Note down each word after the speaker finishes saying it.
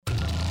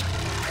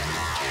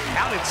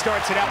Howden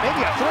starts it out,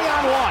 maybe a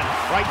 3-on-1.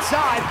 Right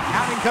side,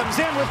 Howden comes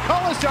in with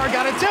Kolasar,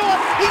 got to do it.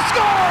 He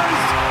scores!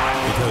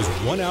 Because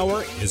 1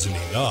 hour isn't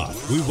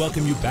enough. We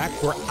welcome you back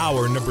for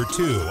hour number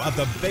 2 of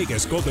the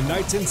Vegas Golden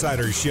Knights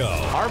Insider Show.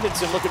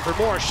 Arvidsson looking for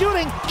more,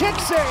 shooting, kick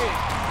save.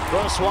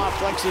 Brossoit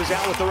flexes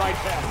out with the right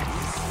back.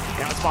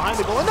 Now it's behind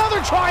the goal,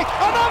 another try,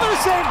 another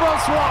save,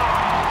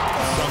 Brossoit!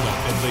 From the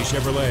Findlay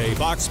Chevrolet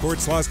Fox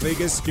Sports Las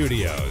Vegas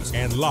studios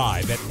and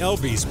live at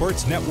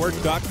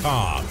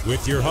lvsportsnetwork.com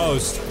with your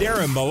hosts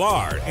Darren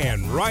Millard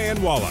and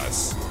Ryan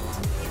Wallace.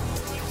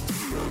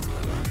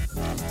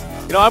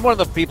 You know, I'm one of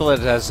the people that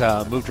has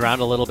moved around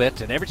a little bit,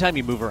 and every time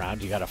you move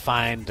around, you got to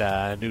find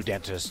a new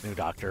dentist, new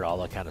doctor,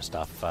 all that kind of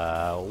stuff.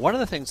 One of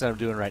the things that I'm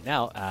doing right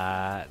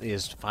now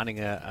is finding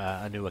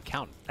a new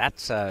accountant.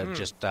 That's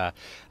just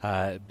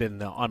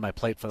been on my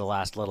plate for the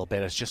last little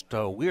bit. It's just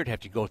weird to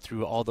have to go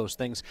through all those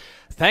things.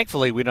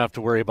 Thankfully, we don't have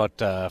to worry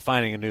about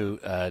finding a new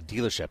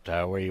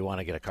dealership where you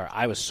want to get a car.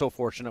 I was so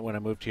fortunate when I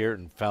moved here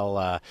and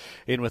fell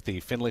in with the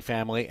Findlay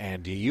family,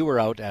 and you were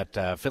out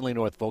at Findlay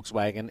North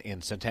Volkswagen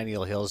in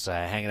Centennial Hills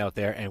hanging out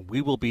there, and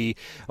we will be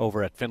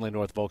over at Findlay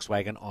North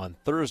Volkswagen on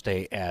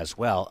Thursday as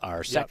well,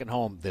 our second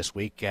home this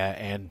week.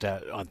 And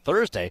on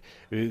Thursday,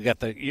 we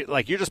got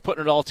you're just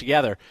putting it all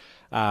together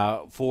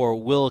for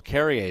Will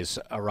Carrier's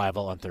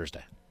arrival on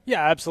Thursday.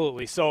 Yeah,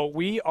 absolutely. So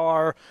we're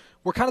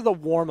kind of the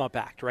warm-up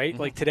act, right?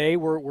 Like today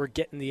we're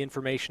getting the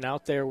information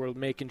out there. We're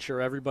making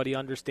sure everybody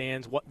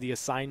understands what the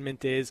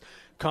assignment is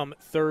come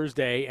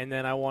Thursday, and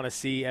then I want to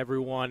see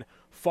everyone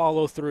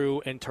follow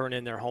through and turn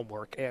in their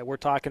homework. We're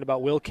talking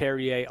about Will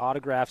Carrier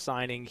autograph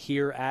signing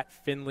here at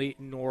Findlay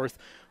North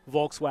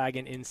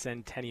Volkswagen in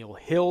Centennial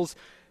Hills.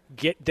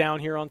 Get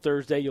down here on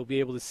Thursday. You'll be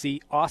able to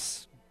see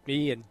us,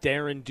 me and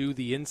Darren, do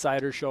the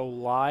Insider Show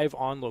live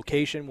on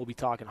location. We'll be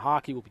talking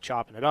hockey. We'll be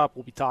chopping it up.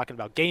 We'll be talking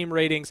about game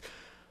ratings.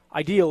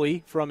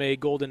 Ideally, from a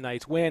Golden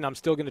Knights win, I'm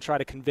still going to try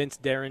to convince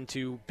Darren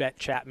to bet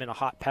Chapman a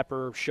hot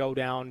pepper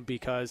showdown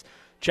because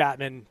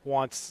Chapman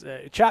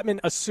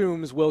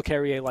assumes Will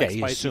Carrier likes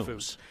spicy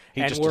food.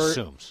 He just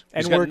assumes.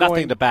 And He's got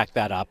nothing to back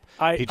that up.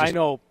 I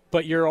know,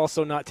 but you're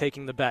also not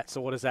taking the bet, so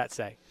what does that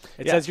say?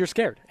 It says you're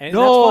scared, and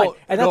no, that's fine.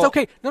 And that's no.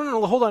 okay.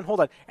 No, hold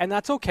on. And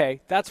that's okay.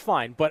 That's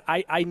fine. But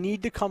I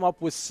need to come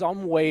up with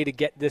some way to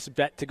get this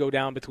bet to go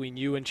down between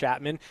you and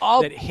Chapman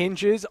that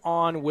hinges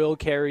on Will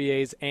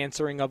Carrier's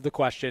answering of the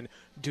question,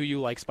 do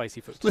you like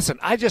spicy food? Listen,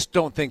 I just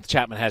don't think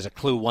Chapman has a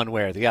clue one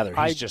way or the other.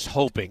 He's just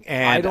hoping.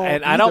 And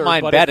I I don't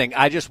mind betting.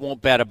 I just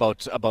won't bet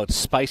about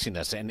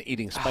spiciness and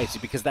eating spicy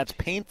because that's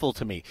painful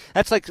to me.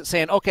 That's like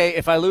saying, okay,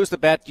 if I lose the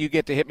bet, you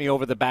get to hit me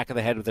over the back of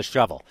the head with a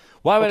shovel.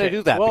 Why would I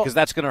do that? Because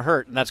that's going to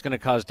hurt and that's going to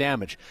cause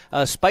damage.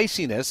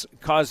 Spiciness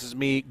causes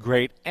me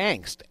great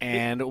angst,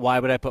 and why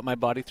would I put my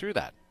body through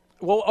that?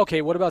 Well,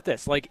 okay, what about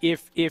this? Like,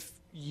 if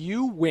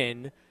you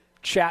win,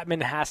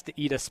 Chapman has to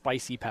eat a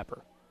spicy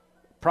pepper.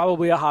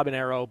 Probably a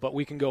habanero, but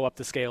we can go up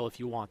the scale if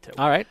you want to.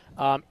 All right.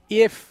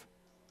 If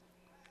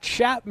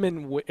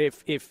Chapman,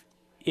 if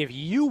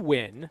you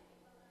win,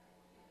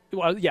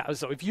 well, yeah.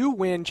 So if you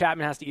win,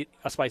 Chapman has to eat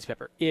a spicy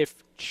pepper.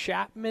 If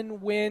Chapman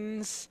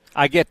wins,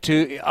 I get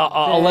to.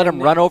 I'll let him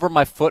run over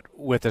my foot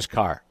with his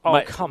car.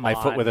 Come my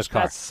on! foot with his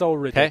car. That's so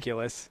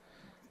ridiculous.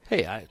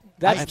 Okay? Hey,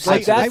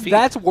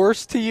 that's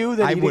worse to you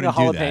than eating a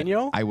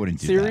jalapeno. I wouldn't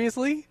do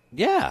Seriously?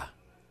 Yeah.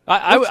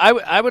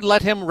 I would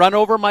let him run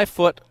over my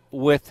foot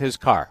with his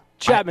car.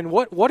 Chapman,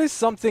 what is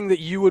something that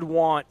you would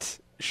want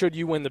should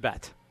you win the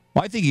bet?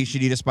 Well, I think you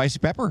should eat a spicy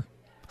pepper.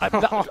 I'm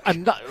not.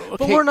 Okay,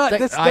 but we're not.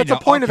 That's a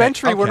point of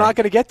entry we're not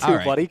going to get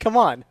to, buddy. Come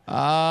on.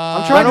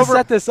 I'm trying to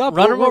set this up.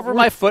 Run over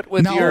my foot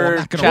with your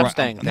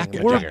chapstang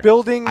thing. We're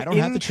building I don't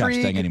intrigue. have the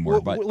chapstang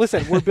anymore. But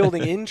listen, we're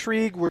building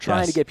intrigue. We're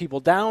trying to get people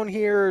down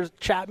here.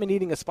 Chapman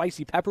eating a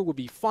spicy pepper would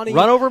be funny.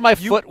 Run over my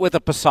foot with a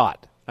Passat,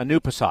 a new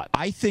Passat.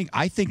 I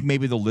think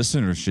maybe the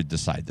listeners should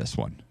decide this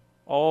one.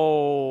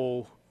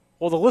 Oh.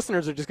 Well, the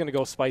listeners are just going to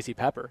go spicy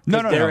pepper. No.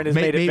 Darren has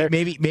maybe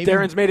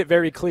Darren's made it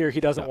very clear he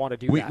doesn't want to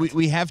do that.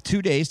 We have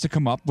 2 days to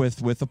come up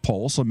with a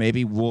poll, so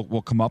maybe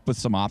we'll come up with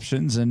some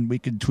options and we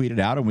can tweet it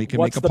out and we can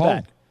make a poll.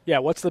 Bet? Yeah,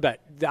 what's the bet?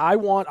 I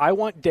want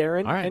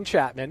Darren and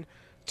Chapman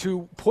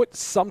to put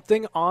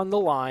something on the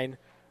line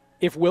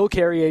if Will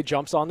Carrier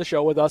jumps on the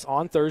show with us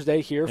on Thursday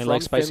here from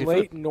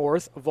Findlay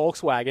North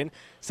Volkswagen,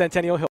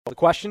 Centennial Hill. The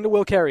question to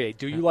Will Carrier,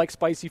 do you like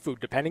spicy food?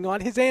 Depending on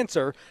his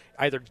answer,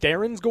 either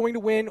Darren's going to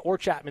win or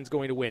Chapman's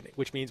going to win,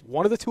 which means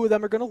one of the two of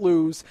them are going to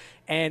lose,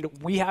 and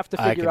we have to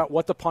figure out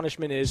what the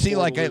punishment is. See,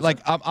 I'm kind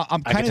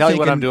of I can tell you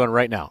what I'm doing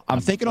right now.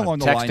 I'm thinking along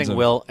the lines of texting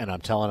Will, and I'm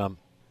telling him,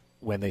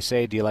 when they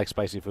say, do you like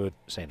spicy food,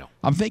 say no.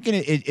 I'm thinking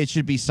it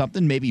should be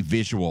something maybe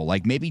visual.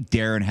 Like maybe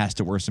Darren has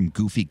to wear some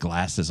goofy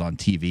glasses on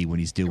TV when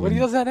he's doing. But he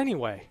does that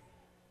anyway.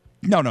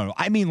 No.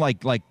 I mean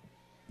like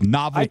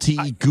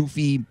novelty,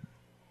 goofy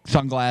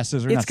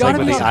sunglasses. It's got to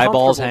be with his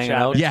eyeballs hanging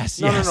out.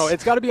 Yes. No.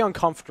 It's got to be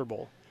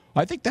uncomfortable.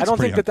 I think that's. I don't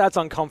think that's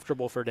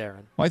uncomfortable for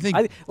Darren. Well, I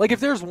think if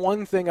there's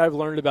one thing I've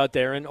learned about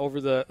Darren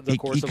over the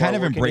course of he kind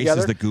of embraces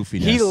together, the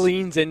goofiness. He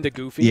leans into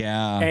goofy.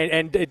 Yeah.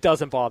 And it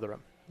doesn't bother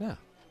him. Yeah.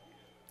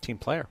 Team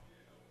player.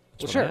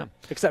 Well, sure,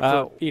 except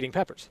for eating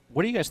peppers.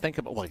 What do you guys think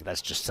about? Well,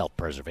 that's just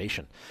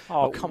self-preservation.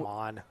 Oh, come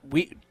on.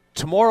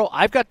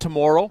 I've got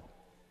tomorrow,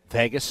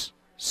 Vegas,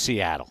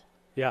 Seattle.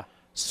 Yeah.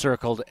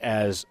 Circled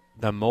as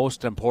the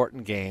most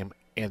important game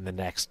in the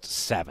next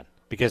 7,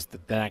 because the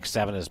next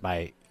 7 is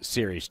my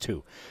Series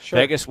 2. Sure.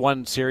 Vegas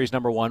won Series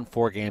number 1,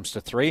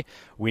 4-3.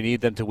 We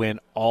need them to win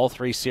all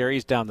 3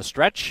 series down the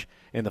stretch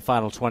in the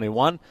final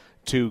 21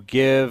 to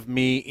give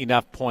me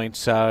enough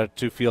points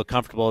to feel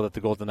comfortable that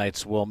the Golden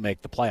Knights will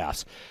make the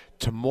playoffs.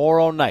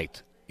 Tomorrow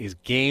night is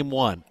Game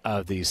 1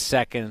 of the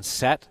second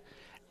set,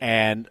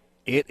 and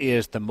it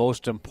is the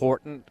most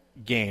important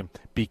game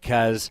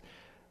because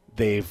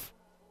they've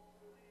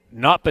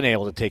not been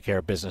able to take care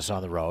of business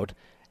on the road,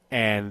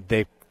 and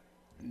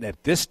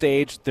at this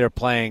stage they're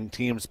playing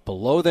teams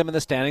below them in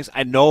the standings.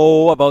 I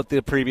know about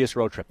the previous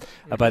road trip,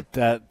 but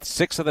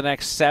 6 of the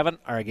next 7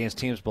 are against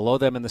teams below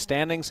them in the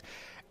standings,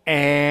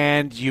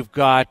 and you've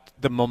got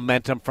the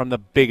momentum from the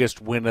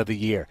biggest win of the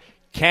year.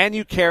 Can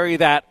you carry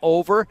that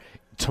over?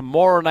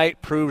 Tomorrow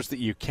night proves that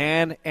you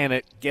can, and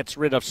it gets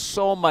rid of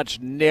so much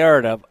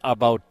narrative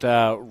about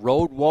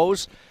road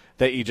woes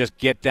that you just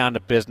get down to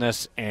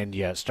business and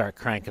you start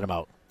cranking them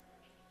out.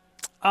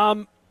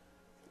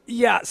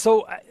 Yeah,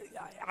 so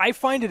I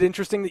find it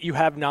interesting that you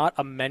have not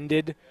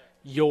amended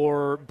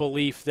your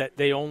belief that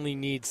they only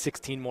need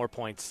 16 more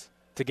points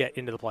to get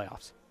into the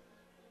playoffs.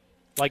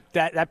 Like,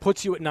 that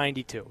puts you at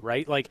 92,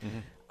 right? Like,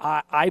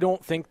 I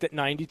don't think that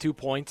 92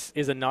 points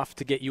is enough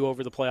to get you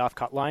over the playoff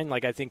cut line.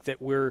 Like, I think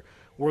that we're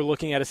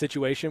looking at a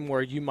situation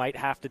where you might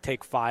have to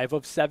take 5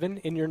 of 7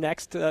 in your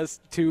next 2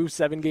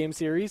 7-game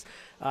series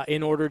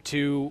in order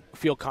to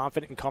feel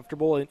confident and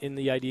comfortable in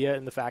the idea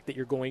and the fact that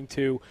you're going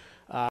to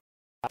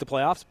the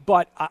playoffs.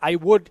 But I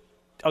would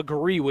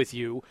agree with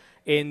you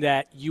in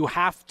that you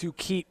have to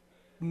keep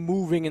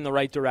moving in the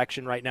right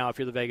direction right now if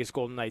you're the Vegas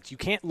Golden Knights. You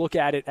can't look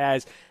at it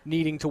as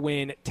needing to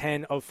win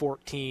 10 of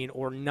 14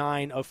 or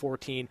 9 of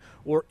 14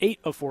 or 8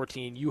 of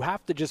 14. You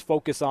have to just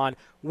focus on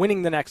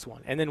winning the next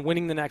one and then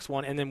winning the next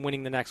one and then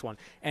winning the next one.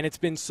 And it's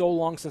been so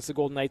long since the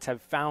Golden Knights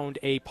have found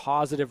a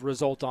positive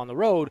result on the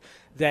road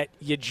that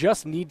you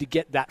just need to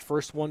get that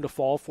first one to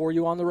fall for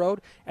you on the road,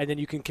 and then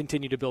you can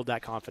continue to build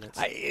that confidence.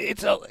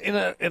 It's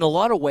in a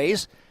lot of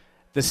ways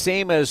the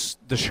same as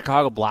the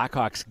Chicago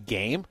Blackhawks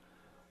game,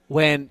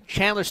 when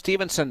Chandler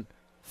Stevenson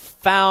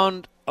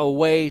found a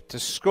way to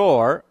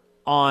score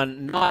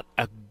on not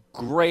a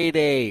grade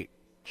A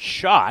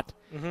shot,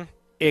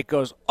 it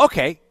goes,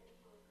 okay,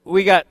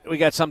 we got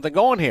something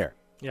going here.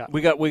 Yeah.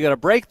 We got a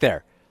break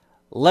there.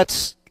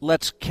 Let's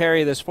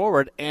carry this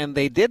forward, and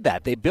they did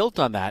that. They built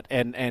on that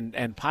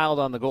and piled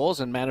on the goals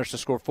and managed to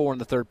score 4 in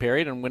the third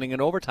period and winning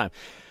in overtime.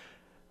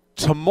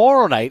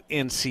 Tomorrow night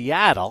in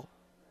Seattle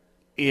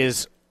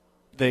is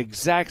the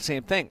exact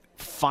same thing.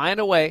 Find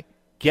a way,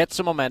 get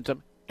some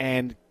momentum,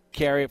 and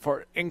carry it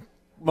forward.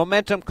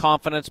 Momentum,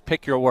 confidence,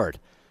 pick your word.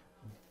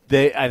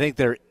 I think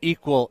they're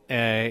equal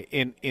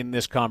in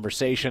this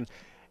conversation,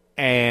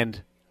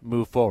 and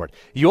move forward.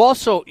 You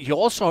also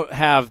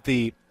have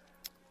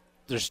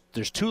there's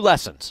 2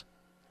 lessons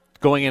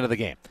going into the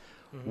game.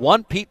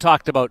 One, Pete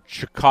talked about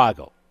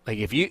Chicago. Like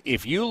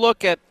if you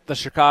look at the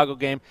Chicago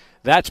game,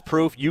 that's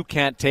proof you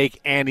can't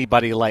take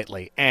anybody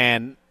lightly.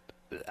 And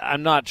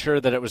I'm not sure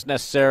that it was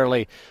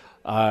necessarily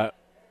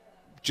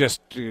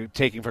just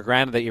taking for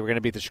granted that you were going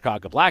to beat the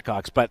Chicago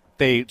Blackhawks, but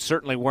they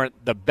certainly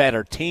weren't the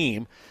better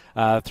team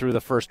through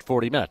the first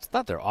 40 minutes.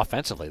 Not that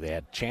offensively they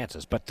had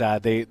chances, but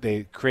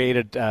they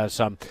created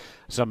some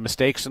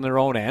mistakes in their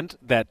own end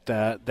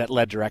that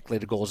led directly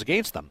to goals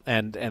against them,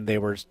 and they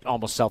were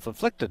almost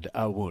self-inflicted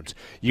wounds.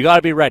 You got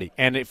to be ready,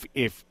 and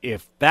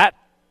if that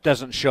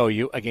doesn't show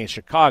you against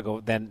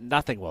Chicago, then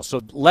nothing will. So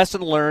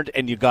lesson learned,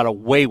 and you got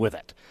away with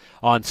it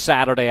on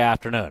Saturday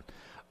afternoon.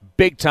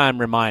 Big time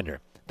reminder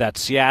that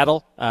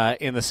Seattle,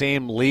 in the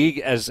same league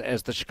as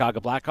the Chicago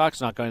Blackhawks,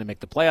 not going to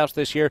make the playoffs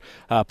this year,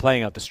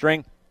 playing out the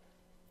string.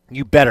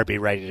 You better be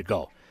ready to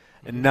go.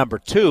 And number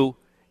 2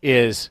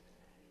 is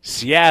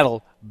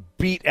Seattle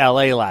beat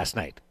L.A. last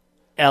night.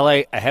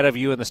 L.A. ahead of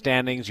you in the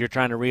standings. You're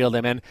trying to reel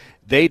them in.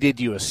 They did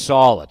you a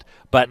solid.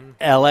 But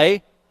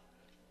L.A.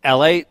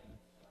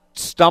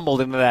 stumbled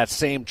into that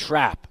same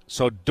trap.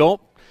 So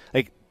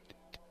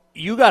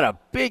you got a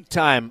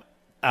big-time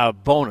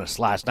bonus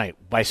last night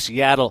by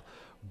Seattle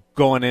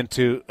going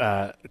into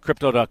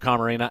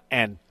Crypto.com Arena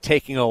and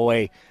taking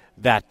away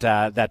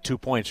that 2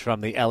 points from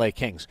the LA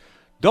Kings.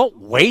 Don't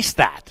waste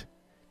that.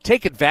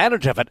 Take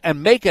advantage of it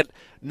and make it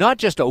not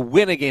just a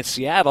win against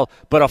Seattle,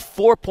 but a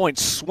 4-point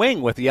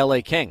swing with the LA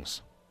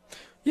Kings.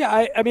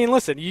 Yeah, I mean,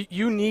 listen,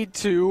 you need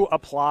to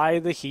apply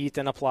the heat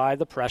and apply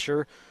the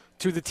pressure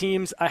to the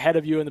teams ahead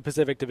of you in the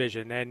Pacific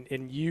Division. And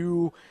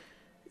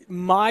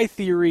my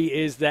theory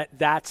is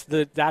that's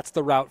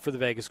the route for the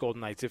Vegas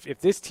Golden Knights. If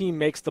this team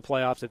makes the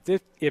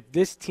playoffs, if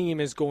this team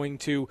is going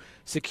to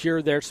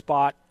secure their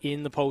spot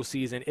in the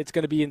postseason, it's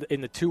going to be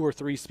in the 2 or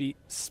 3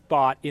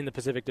 spot in the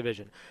Pacific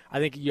Division. I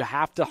think you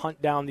have to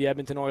hunt down the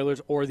Edmonton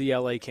Oilers or the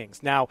LA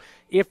Kings. Now,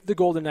 if the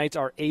Golden Knights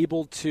are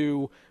able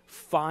to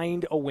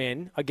find a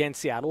win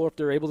against Seattle, or if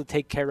they're able to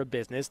take care of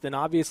business, then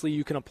obviously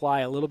you can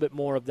apply a little bit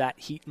more of that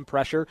heat and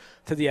pressure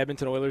to the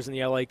Edmonton Oilers and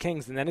the LA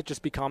Kings, and then it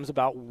just becomes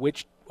about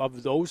which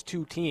of those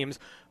two teams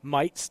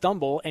might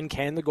stumble, and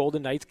can the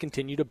Golden Knights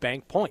continue to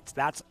bank points.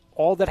 That's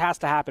all that has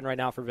to happen right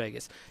now for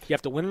Vegas. You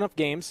have to win enough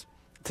games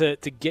to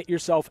get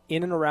yourself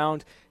in and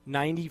around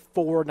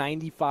 94,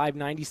 95,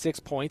 96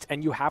 points,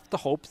 and you have to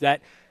hope that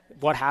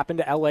what happened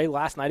to LA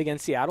last night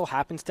against Seattle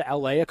happens to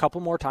LA a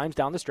couple more times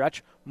down the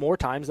stretch, more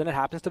times than it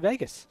happens to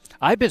Vegas.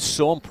 I've been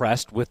so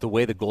impressed with the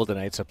way the Golden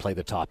Knights have played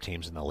the top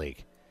teams in the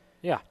league.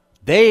 Yeah.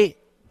 They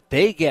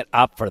get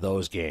up for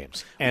those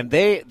games, and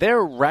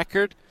their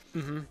record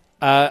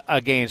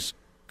against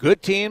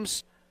good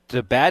teams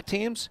to bad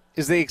teams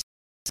is the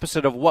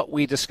opposite of what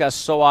we discuss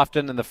so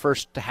often in the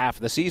first half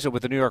of the season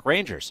with the New York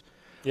Rangers,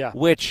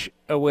 which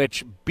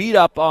beat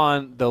up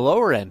on the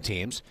lower end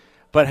teams,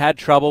 but had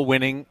trouble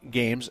winning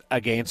games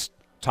against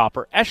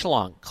topper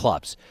echelon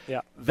clubs.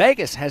 Yeah.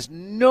 Vegas has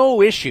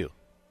no issue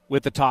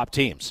with the top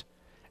teams.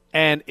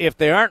 And if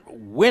they aren't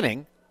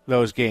winning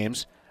those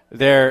games,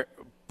 they're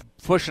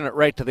pushing it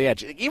right to the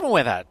edge. Even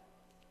with a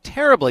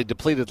terribly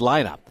depleted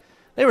lineup,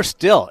 they were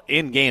still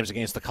in games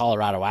against the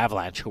Colorado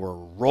Avalanche, who were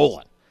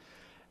rolling.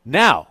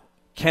 Now,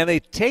 can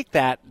they take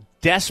that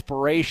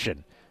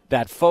desperation,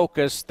 that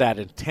focus, that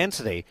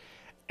intensity,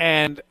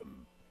 and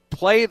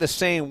play the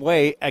same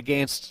way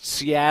against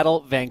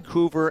Seattle,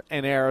 Vancouver,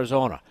 and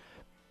Arizona?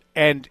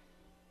 And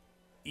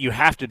you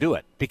have to do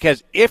it,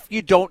 because if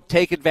you don't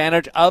take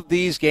advantage of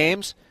these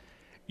games,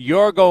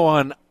 you're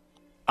going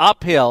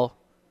uphill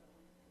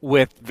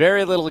with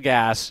very little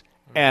gas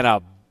and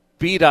a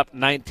beat-up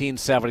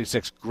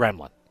 1976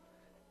 Gremlin.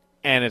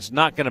 And it's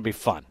not going to be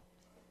fun.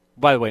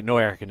 By the way, no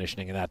air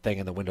conditioning in that thing,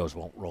 and the windows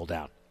won't roll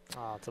down.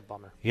 Oh, it's a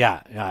bummer.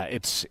 Yeah,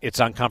 it's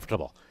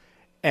uncomfortable.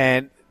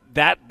 And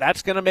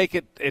that's going to make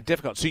it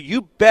difficult. So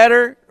you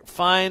better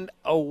find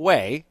a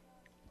way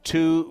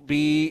to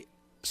be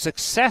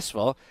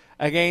successful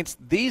against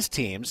these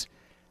teams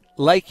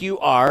like you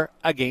are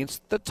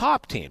against the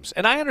top teams.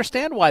 And I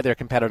understand why they're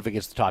competitive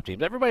against the top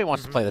teams. Everybody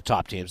wants to play the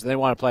top teams, and they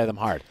want to play them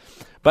hard.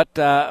 But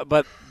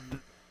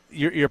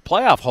your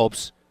playoff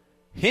hopes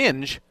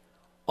hinge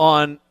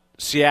on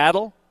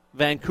Seattle,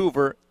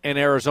 Vancouver, and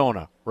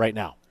Arizona right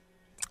now.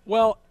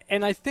 Well,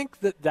 and I think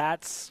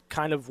that's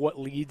kind of what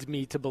leads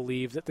me to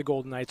believe that the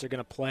Golden Knights are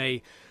going to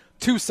play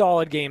two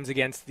solid games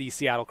against the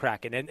Seattle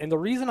Kraken. And the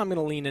reason I'm going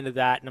to lean into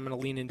that, and I'm going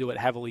to lean into it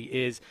heavily,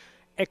 is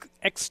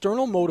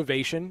external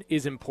motivation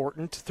is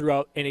important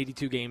throughout an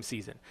 82-game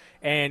season.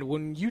 And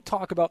when you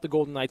talk about the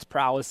Golden Knights'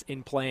 prowess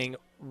in playing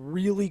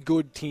really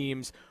good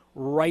teams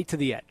right to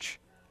the edge,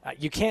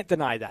 you can't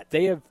deny that.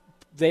 They have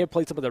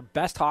played some of their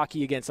best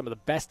hockey against some of the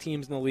best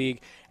teams in the league,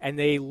 and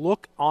they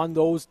look on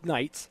those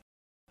nights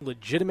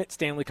legitimate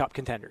Stanley Cup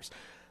contenders.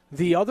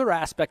 The other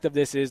aspect of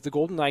this is the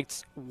Golden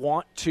Knights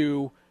want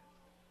to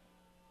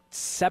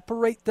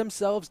separate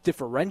themselves,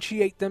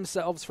 differentiate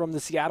themselves from the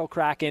Seattle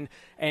Kraken,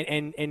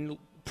 and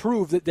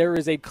prove that there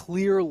is a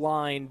clear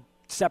line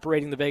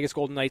separating the Vegas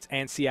Golden Knights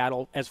and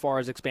Seattle as far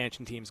as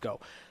expansion teams go.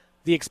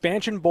 The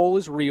expansion bowl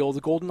is real.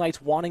 The Golden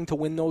Knights wanting to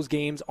win those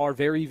games are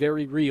very,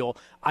 very real.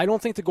 I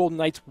don't think the Golden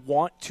Knights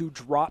want to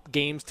drop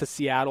games to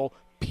Seattle,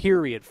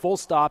 period, full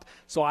stop.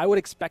 So I would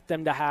expect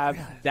them to have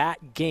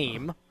that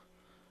game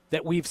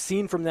that we've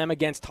seen from them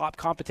against top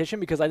competition,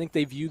 because I think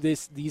they view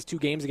these two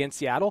games against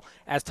Seattle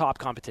as top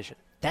competition.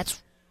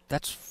 That's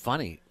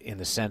funny in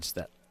the sense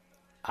that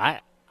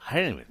I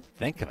didn't even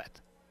think of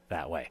it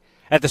that way.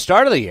 At the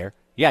start of the year,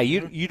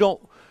 you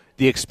don't –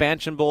 the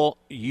expansion bowl,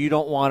 you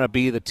don't want to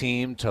be the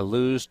team to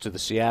lose to the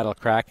Seattle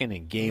Kraken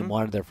in game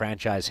one of their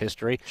franchise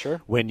history,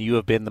 when you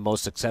have been the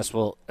most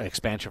successful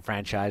expansion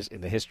franchise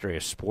in the history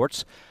of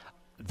sports.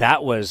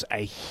 That was a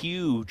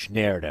huge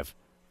narrative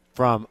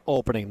from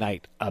opening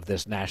night of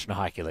this National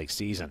Hockey League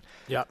season.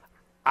 Yeah,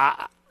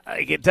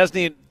 it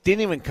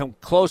didn't even come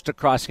close to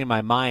crossing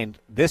my mind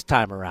this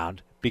time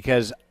around,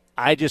 because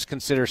I just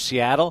consider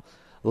Seattle,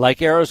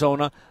 like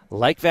Arizona,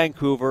 like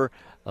Vancouver,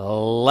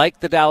 like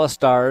the Dallas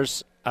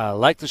Stars,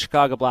 like the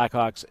Chicago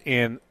Blackhawks,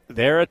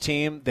 they're a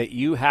team that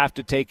you have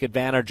to take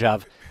advantage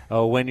of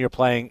when you're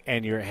playing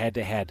and you're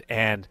head-to-head.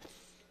 And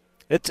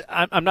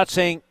I'm not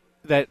saying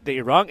that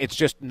you're wrong. It's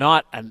just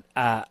not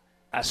a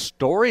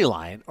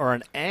storyline or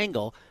an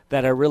angle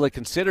that I really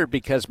considered,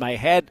 because my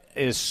head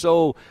is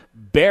so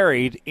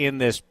buried in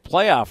this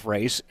playoff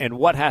race and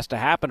what has to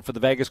happen for the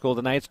Vegas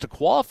Golden Knights to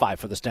qualify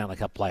for the Stanley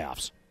Cup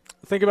playoffs.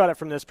 Think about it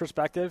from this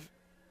perspective.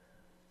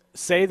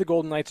 Say the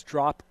Golden Knights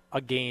drop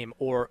a game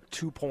or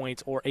 2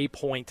 points or a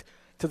point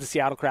to the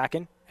Seattle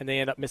Kraken, and they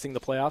end up missing the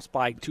playoffs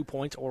by 2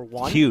 points or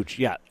one. Huge,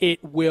 yeah.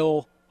 It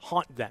will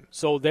haunt them.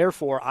 So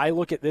therefore, I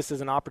look at this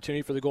as an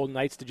opportunity for the Golden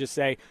Knights to just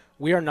say,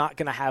 we are not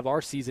going to have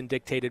our season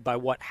dictated by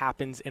what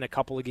happens in a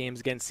couple of games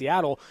against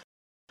Seattle.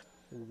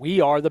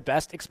 We are the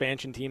best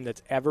expansion team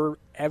that's ever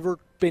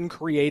been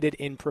created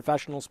in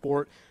professional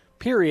sport,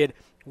 period.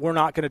 We're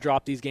not going to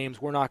drop these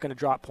games. We're not going to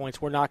drop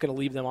points. We're not going to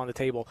leave them on the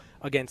table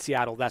against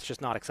Seattle. That's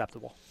just not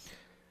acceptable.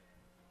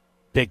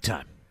 Big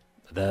time.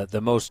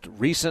 the most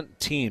recent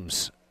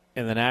teams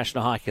in the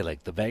National Hockey League,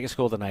 the Vegas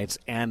Golden Knights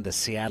and the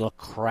Seattle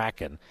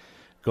Kraken,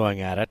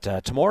 going at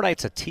it. Tomorrow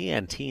night's a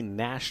TNT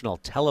national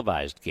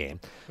televised game,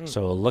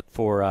 so look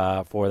for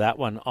that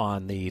one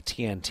on the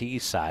TNT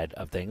side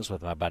of things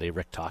with my buddy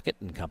Rick Tocchet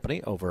and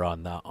company over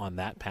on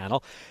that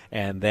panel,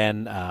 and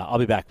then I'll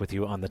be back with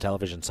you on the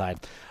television side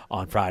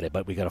on Friday.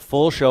 But we got a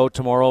full show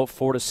tomorrow,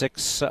 4 to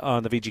 6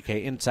 on the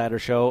VGK Insider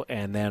Show,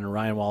 and then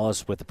Ryan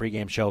Wallace with the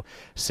pregame show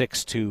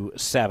 6 to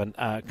 7.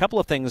 A couple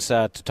of things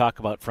to talk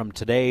about from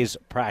today's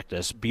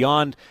practice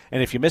beyond,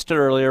 and if you missed it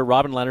earlier,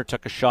 Robin Lehner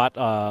took a shot,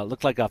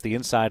 looked like off the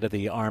inside of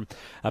the arm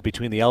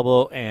between the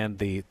elbow and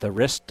the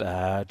wrist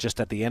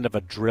just at the end of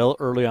a drill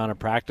early on in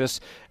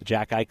practice.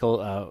 Jack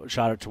Eichel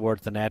shot it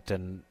towards the net,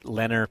 and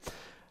Lehner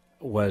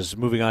was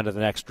moving on to the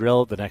next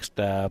drill. The next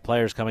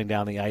player's coming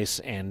down the ice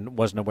and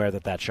wasn't aware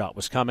that shot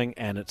was coming,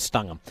 and it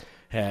stung him.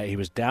 He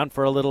was down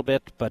for a little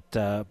bit, but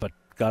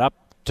got up,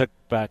 took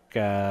back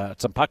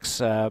some pucks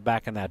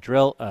back in that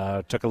drill,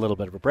 took a little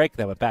bit of a break,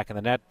 then went back in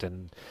the net,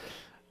 and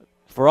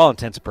for all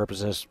intents and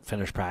purposes,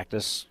 finished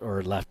practice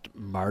or left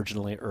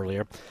marginally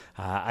earlier.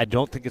 I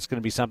don't think it's going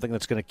to be something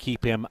that's going to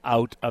keep him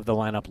out of the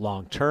lineup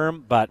long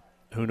term, but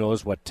who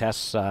knows what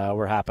tests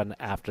were happen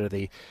after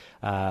the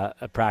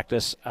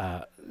practice.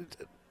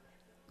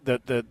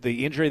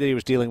 The injury that he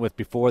was dealing with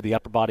before, the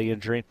upper body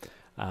injury,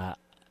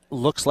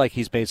 looks like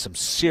he's made some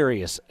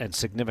serious and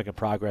significant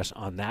progress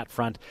on that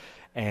front.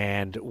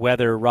 And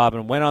whether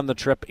Robin went on the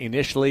trip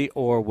initially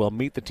or will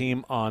meet the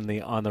team on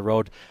the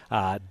road,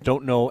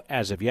 don't know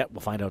as of yet. We'll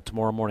find out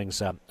tomorrow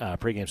morning's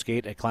pregame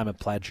skate at Climate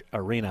Pledge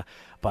Arena.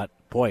 But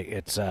boy,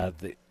 it's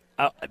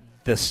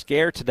the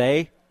scare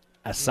today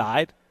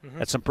aside.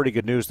 That's some pretty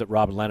good news that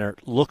Robin Lehner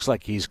looks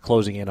like he's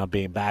closing in on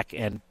being back.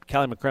 And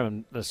Kelly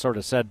McCrimmon sort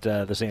of said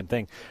the same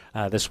thing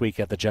this week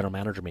at the general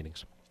manager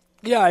meetings.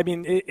 Yeah, I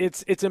mean,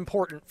 it's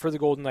important for the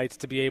Golden Knights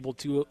to be able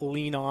to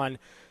lean on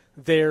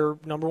their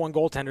number one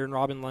goaltender in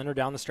Robin Lehner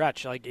down the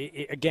stretch. Like,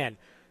 again,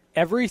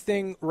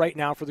 everything right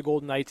now for the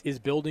Golden Knights is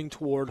building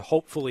toward,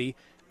 hopefully,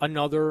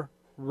 another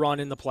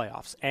run in the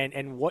playoffs.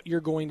 And what you're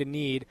going to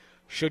need,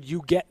 should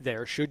you get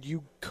there, should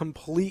you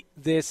complete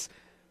this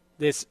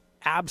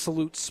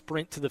absolute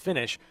sprint to the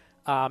finish,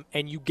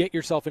 and you get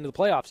yourself into the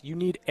playoffs, you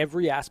need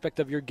every aspect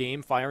of your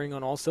game firing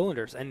on all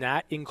cylinders. And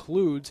that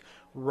includes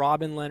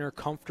Robin Lehner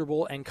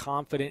comfortable and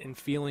confident and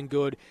feeling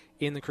good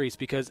in the crease,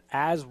 because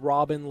as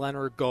Robin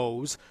Lehner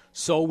goes,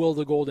 so will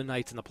the Golden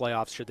Knights in the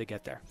playoffs should they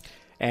get there.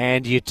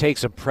 And you take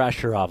some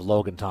pressure off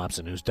Logan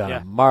Thompson, who's done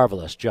a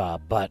marvelous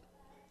job. But,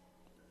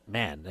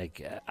 man,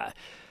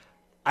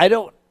 I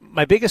don't –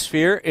 my biggest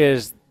fear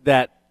is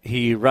that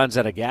he runs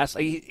out of gas.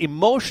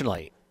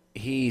 Emotionally,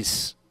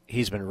 he's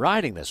been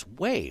riding this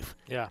wave.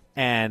 Yeah.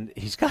 And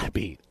he's got to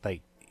be,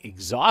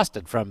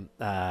 exhausted from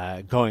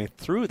going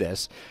through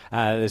this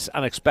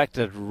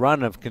unexpected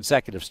run of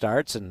consecutive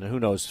starts, and who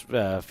knows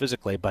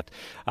physically, but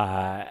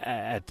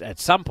at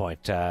some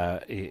point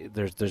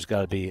there's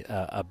got to be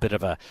a bit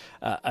of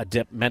a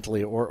dip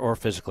mentally or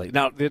physically.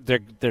 Now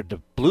the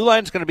blue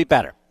line's going to be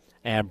better,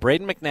 and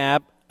Braden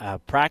McNabb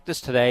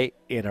practiced today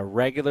in a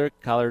regular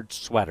colored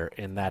sweater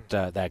in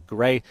that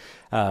gray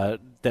that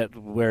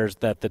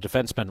the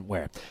defensemen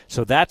wear.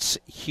 So that's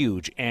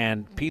huge.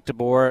 And Pete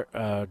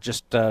DeBoer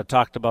just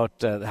talked about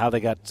how they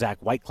got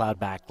Zach Whitecloud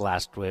back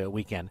last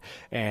weekend,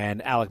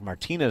 and Alec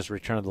Martinez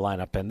returned to the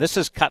lineup. And this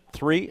is cut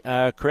 3,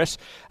 Chris,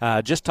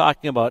 just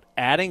talking about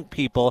adding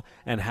people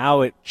and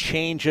how it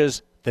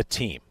changes the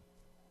team.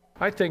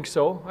 I think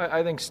so.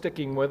 I think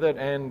sticking with it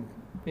and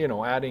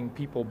adding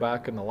people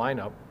back in the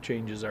lineup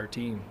changes our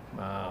team.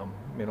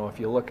 If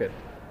you look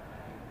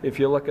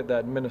at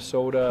that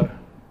Minnesota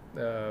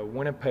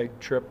Winnipeg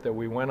trip that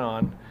we went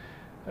on,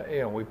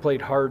 we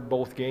played hard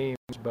both games,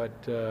 but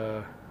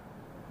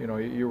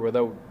you're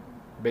without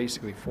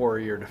basically 4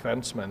 of your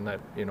defensemen that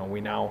we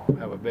now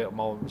have a bit.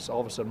 All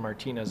of a sudden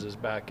Martinez is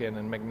back in,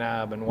 and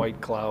McNabb and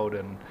Whitecloud,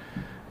 and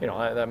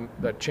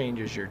that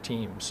changes your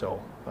team.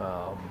 So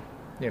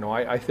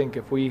I think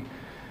if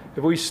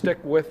we stick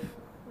with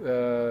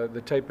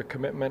the type of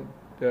commitment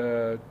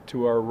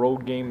to our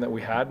road game that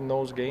we had in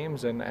those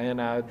games, and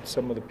add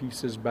some of the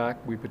pieces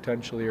back we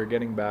potentially are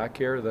getting back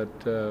here,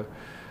 that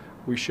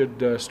we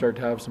should start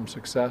to have some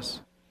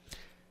success.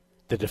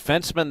 The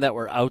defensemen that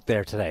were out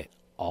there today,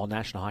 all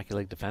National Hockey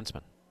League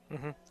defensemen.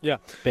 Mm-hmm. Yeah.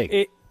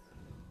 Big.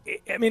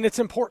 I mean, it's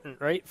important,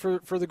 right, for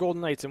the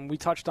Golden Knights, and we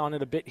touched on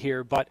it a bit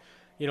here, but,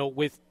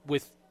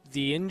 with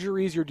the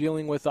injuries you're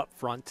dealing with up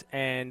front,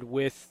 and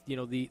with,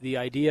 the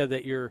idea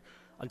that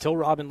until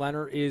Robin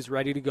Lehner is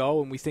ready to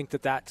go, and we think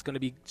that that's going to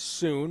be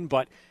soon,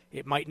 but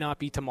it might not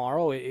be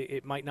tomorrow.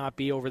 It might not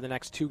be over the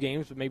next 2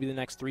 games, but maybe the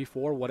next 3,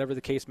 4, whatever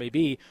the case may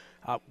be.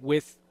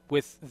 With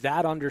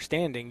that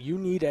understanding, you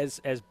need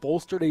as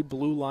bolstered a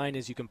blue line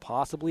as you can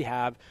possibly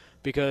have,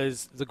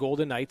 because the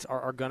Golden Knights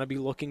are going to be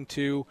looking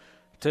to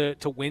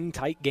win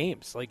tight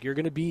games. Like, you're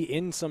going to be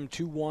in some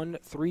 2-1,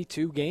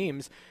 3-2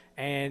 games,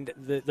 and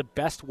the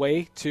best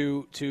way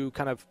to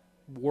kind of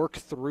work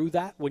through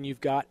that when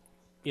you've got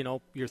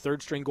your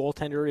third string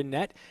goaltender in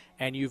net,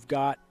 and you've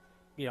got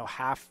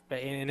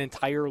an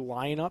entire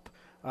lineup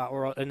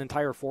or an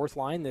entire fourth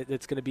line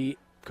that's going to be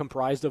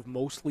comprised of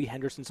mostly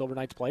Henderson Silver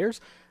Knights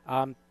players.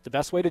 The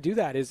best way to do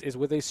that is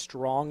with a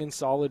strong and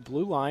solid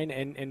blue line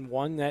and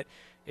one that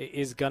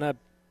is going to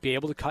be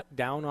able to cut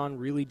down on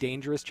really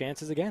dangerous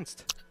chances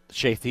against.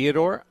 Shea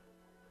Theodore,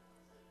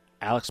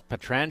 Alex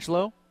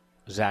Pietrangelo,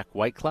 Zach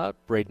Whitecloud,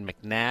 Braden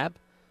McNabb,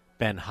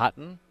 Ben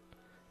Hutton,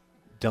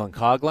 Dylan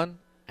Coughlin,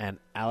 and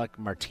Alec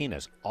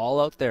Martinez, all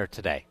out there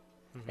today.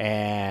 Mm-hmm.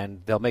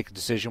 And they'll make a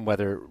decision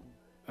whether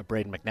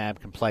Braden McNabb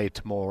can play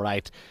tomorrow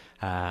night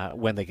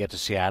when they get to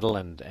Seattle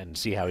and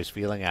see how he's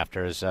feeling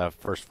after his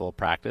first full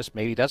practice.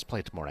 Maybe he does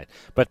play tomorrow night.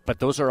 But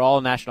those are all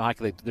National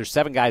Hockey League. There's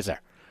 7 guys there.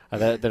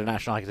 That are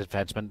National Hockey League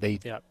defensemen. They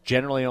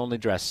generally only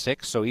dress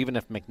 6, so even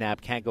if McNabb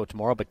can't go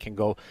tomorrow but can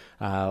go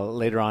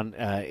later on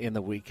in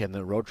the week in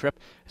the road trip,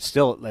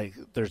 still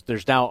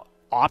there's now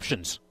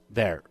options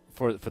there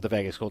for the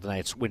Vegas Golden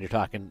Knights when you're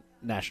talking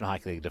National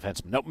Hockey League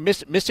defensemen. Now,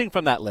 missing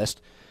from that list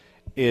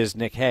is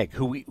Nick Hague,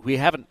 who we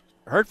haven't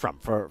heard from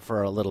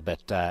for a little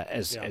bit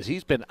as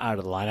he's been out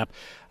of the lineup.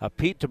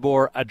 Pete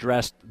DeBoer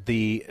addressed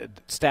the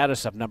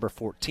status of number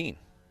 14.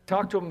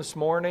 Talked to him this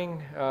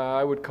morning.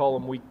 I would call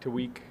him week to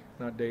week.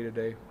 Not day to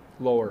day.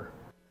 Lower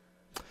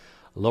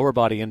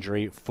body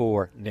injury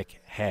for Nick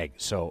Hague.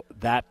 So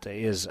that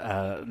is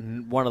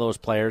one of those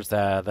players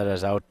that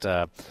is out.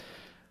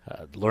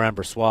 Laurent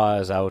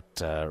Brossoit is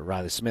out.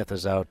 Riley Smith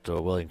is out.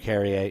 William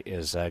Carrier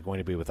is going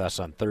to be with us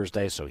on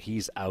Thursday, so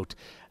he's out.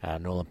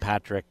 Nolan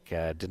Patrick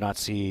did not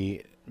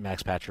see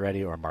Max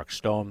Pacioretty or Mark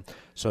Stone.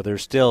 So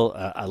there's still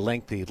a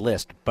lengthy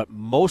list, but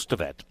most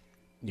of it,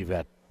 you've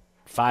got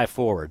 5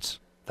 forwards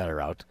that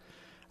are out.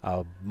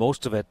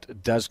 Most of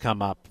it does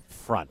come up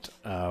front,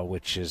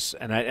 which is,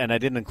 and I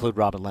didn't include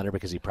Robin Leonard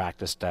because he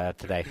practiced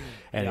today,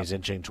 and he's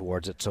inching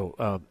towards it.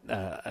 So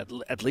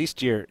at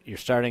least you're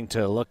starting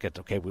to look at,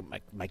 okay, we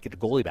might get a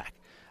goalie back.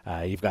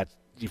 You've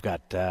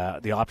got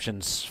the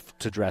options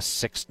to dress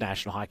 6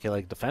 National Hockey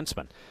League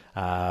defensemen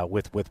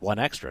with 1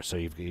 extra. So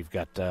you've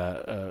got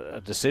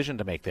a decision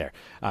to make there,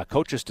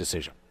 coach's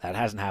decision that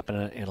hasn't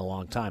happened in a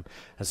long time.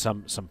 And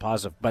some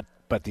positive,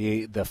 but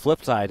the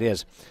flip side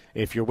is,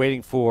 if you're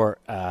waiting for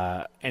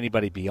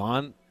anybody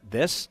beyond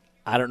this,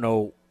 I don't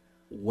know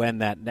when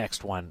that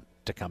next one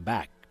to come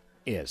back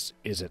is.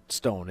 Is it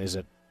Stone? Is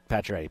it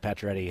Pacioretty?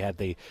 Pacioretty had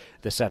the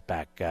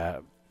setback.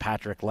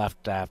 Patrick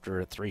left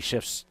after 3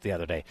 shifts the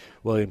other day.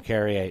 William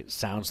Carrier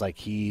sounds like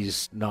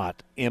he's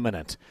not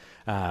imminent.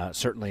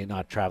 Certainly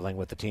not traveling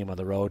with the team on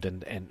the road,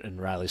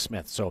 and Riley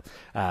Smith. So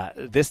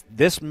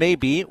this may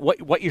be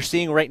what you're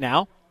seeing right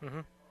now. Mm-hmm.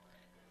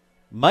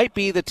 Might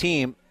be the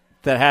team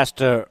that has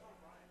to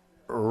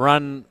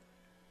run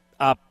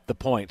up the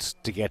points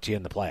to get you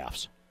in the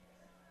playoffs.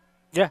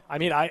 Yeah, I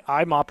mean,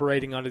 I'm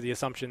operating under the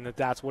assumption that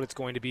that's what it's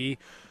going to be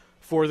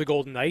for the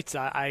Golden Knights.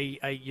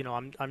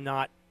 I'm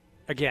not.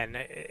 Again,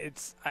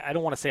 I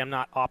don't want to say I'm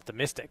not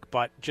optimistic,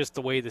 but just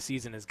the way the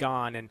season has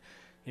gone, and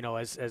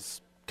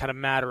as kind of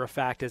matter of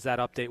fact as that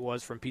update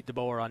was from Pete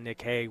DeBoer on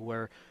Nick Hague,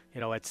 where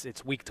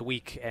it's week to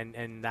week,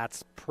 and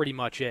that's pretty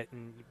much it,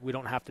 and we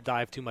don't have to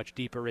dive too much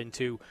deeper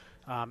into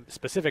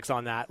specifics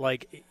on that.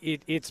 Like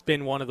it's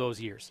been one of those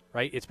years,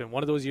 right? It's been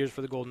one of those years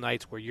for the Golden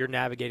Knights where you're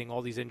navigating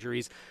all these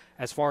injuries.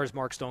 As far as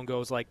Mark Stone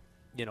goes,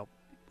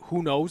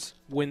 who knows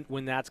when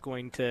that's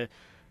going to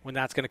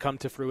come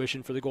to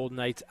fruition for the Golden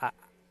Knights.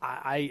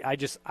 I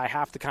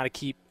have to kind of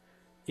keep,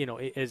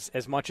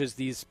 as much as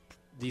these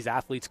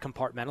athletes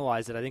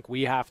compartmentalize it, I think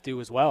we have to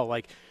as well.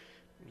 Like,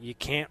 you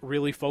can't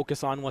really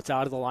focus on what's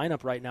out of the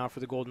lineup right now for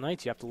the Golden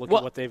Knights. You have to look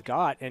at what they've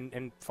got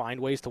and find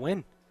ways to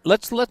win.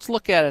 Let's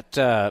look at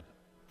it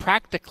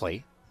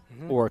practically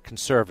or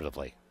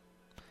conservatively.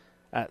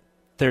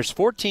 There's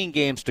 14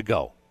 games to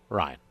go,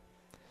 Ryan.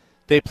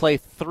 They play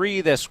 3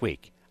 this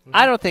week. Mm-hmm.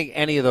 I don't think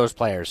any of those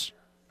players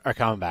are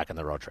coming back on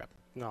the road trip.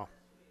 No.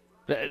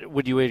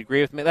 Would you agree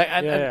with me?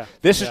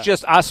 This is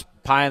just us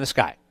pie in the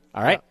sky,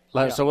 all right?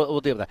 Yeah. So we'll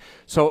deal with that.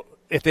 So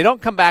if they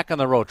don't come back on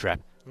the road trip,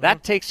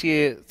 that takes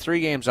you 3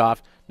 games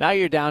off. Now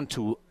you're down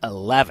to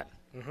 11.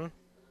 Mm-hmm.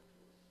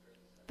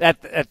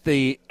 At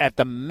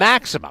the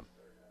maximum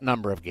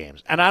number of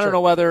games, and I don't know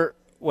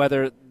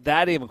whether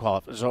that even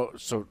qualifies.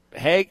 So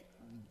Hague,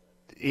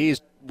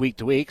 he's week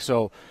to week,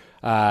 so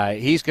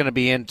he's going to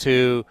be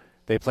into.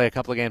 They play a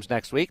couple of games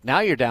next week. Now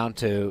you're down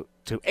to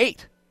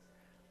 8.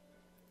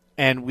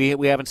 And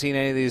we haven't seen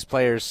any of these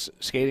players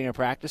skating or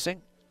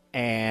practicing,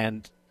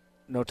 and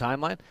no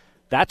timeline.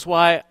 That's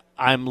why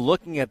I'm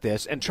looking at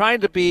this and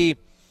trying to be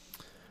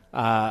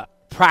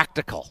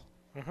practical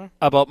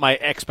about my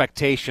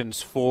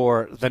expectations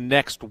for the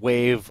next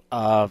wave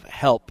of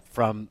help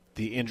from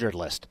the injured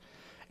list.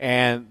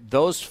 And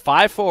those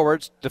 5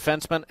 forwards,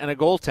 defensemen, and a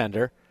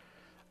goaltender,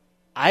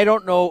 I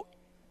don't know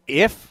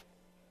if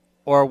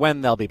or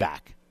when they'll be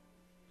back.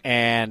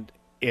 And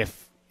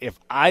if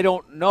I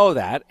don't know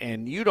that,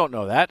 and you don't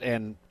know that,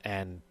 and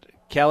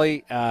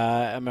Kelly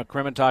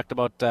McCrimmon talked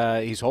about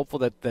he's hopeful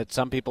that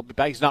some people will be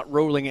back. He's not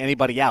ruling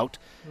anybody out.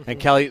 Mm-hmm. And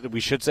Kelly, we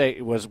should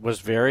say, was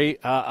very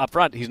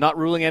upfront. He's not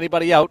ruling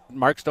anybody out,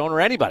 Mark Stone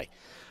or anybody.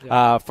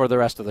 for the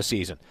rest of the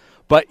season.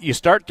 But you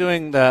start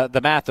doing the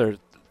math. There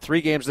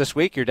 3 games this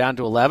week, you're down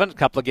to 11. A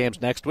couple of games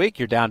next week,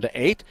 you're down to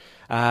 8.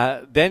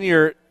 Then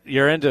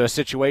you're into a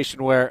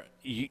situation where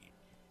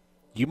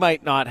you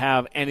might not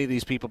have any of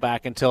these people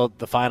back until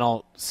the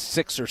final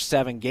 6 or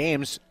 7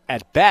 games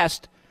at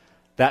best.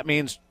 That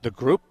means the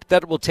group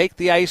that will take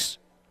the ice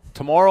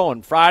tomorrow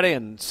and Friday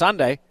and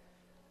Sunday,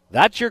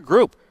 that's your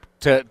group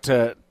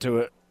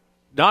to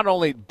not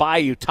only buy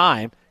you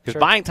time, because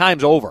buying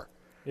time's over.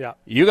 Yeah,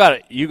 you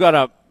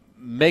gotta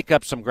make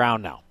up some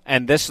ground now,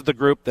 and this is the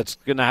group that's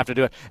going to have to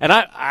do it. And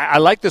I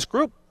like this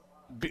group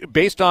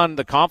based on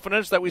the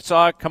confidence that we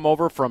saw come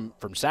over from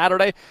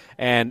Saturday,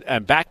 and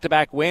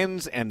back-to-back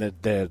wins, and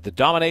the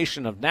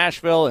domination of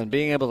Nashville, and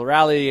being able to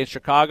rally in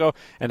Chicago,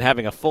 and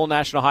having a full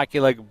National Hockey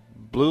League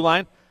blue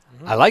line.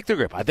 I like the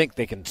group. I think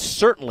they can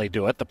certainly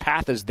do it. The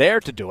path is there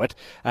to do it.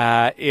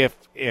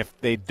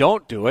 If they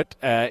don't do it,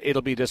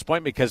 it'll be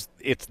disappointing, because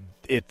it's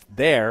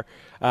there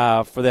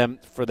for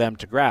them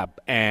to grab.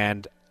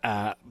 And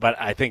but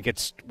I think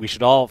we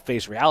should all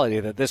face reality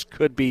that this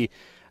could be.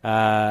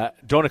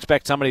 Don't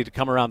expect somebody to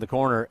come around the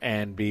corner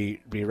and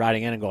be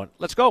riding in and going,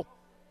 let's go.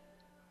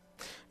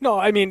 No,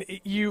 I mean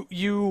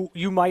you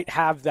might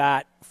have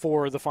that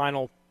for the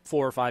final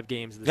 4 or 5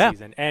 games of the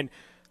season, and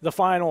the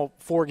final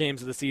 4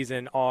 games of the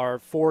season are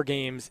 4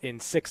 games in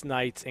 6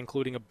 nights,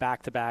 including a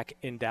back-to-back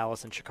in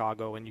Dallas and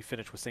Chicago, and you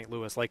finish with St.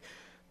 Louis. Like,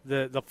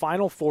 the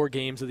final 4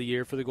 games of the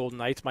year for the Golden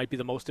Knights might be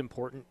the most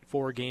important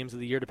 4 games of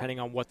the year, depending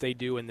on what they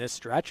do in this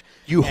stretch.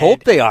 You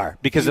hope they are,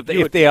 because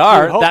if they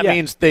are, that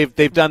means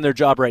they've done their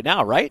job right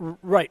now, right?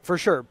 Right, for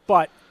sure.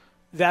 But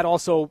it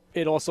also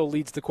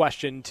leads the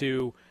question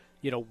to,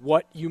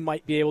 what you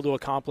might be able to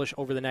accomplish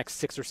over the next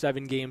 6 or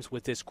 7 games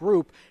with this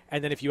group.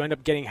 And then if you end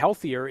up getting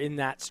healthier in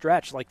that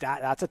stretch, like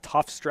that's a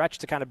tough stretch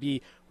to kind of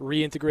be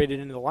reintegrated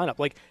into the lineup.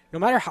 Like, no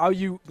matter how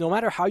you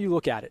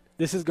look at it,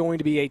 this is going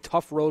to be a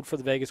tough road for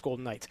the Vegas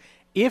Golden Knights.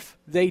 If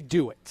they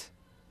do it,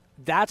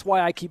 that's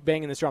why I keep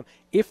banging this drum.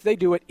 If they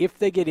do it, if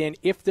they get in,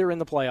 if they're in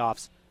the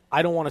playoffs,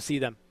 I don't want to see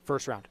them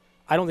first round.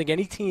 I don't think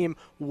any team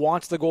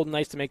wants the Golden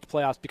Knights to make the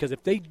playoffs, because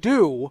if they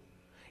do,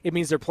 it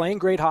means they're playing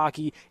great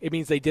hockey. It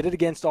means they did it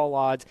against all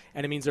odds,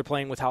 and it means they're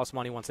playing with house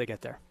money once they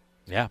get there.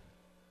 Yeah.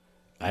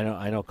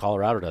 I know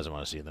Colorado doesn't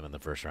want to see them in the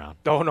first round.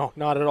 Oh, no,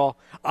 not at all.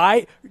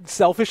 I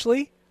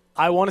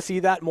want to see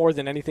that more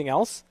than anything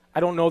else. I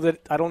don't know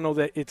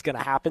that it's going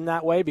to happen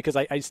that way, because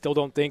I still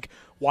don't think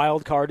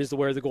wild card is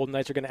where the Golden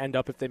Knights are going to end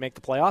up if they make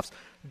the playoffs.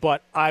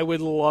 But I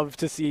would love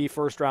to see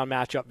first-round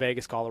matchup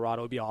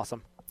Vegas-Colorado. It would be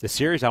awesome. The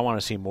series I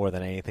want to see more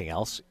than anything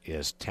else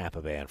is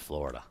Tampa Bay and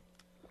Florida.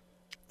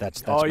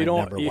 That's my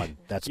number one.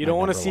 You don't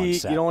want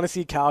to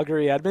see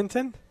Calgary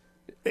Edmonton.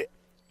 You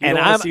don't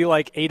want to see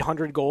like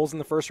 800 goals in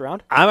the first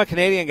round. I'm a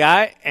Canadian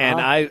guy,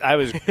 and I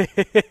was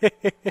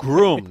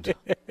groomed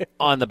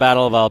on the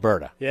Battle of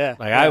Alberta. Yeah,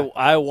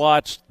 I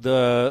watched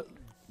the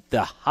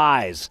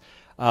highs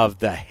of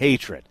the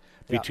hatred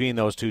between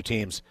those two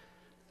teams.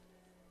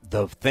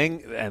 The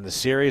thing and the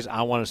series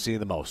I want to see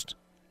the most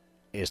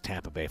is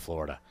Tampa Bay,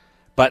 Florida.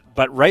 But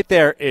right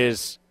there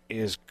is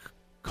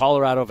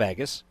Colorado,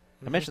 Vegas.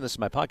 I mentioned this in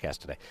my podcast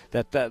today,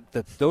 that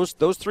those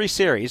 3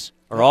 series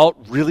are all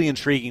really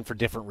intriguing for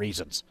different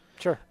reasons.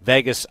 Sure.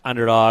 Vegas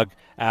underdog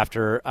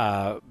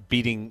after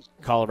beating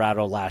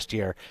Colorado last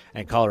year,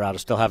 and Colorado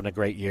still having a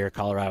great year.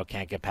 Colorado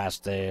can't get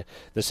past the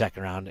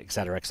second round, et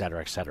cetera, et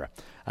cetera, et cetera.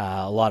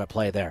 A lot of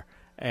play there.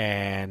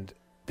 And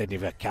then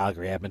you've got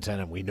Calgary, Edmonton,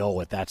 and we know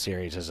what that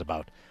series is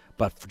about.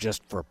 But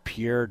just for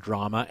pure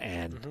drama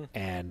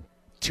and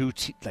two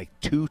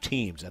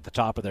teams at the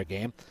top of their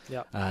game.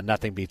 Yep.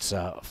 Nothing beats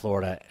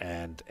Florida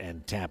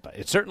and Tampa.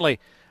 It's certainly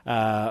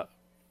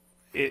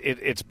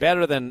it's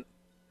better than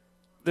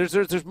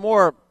there's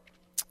more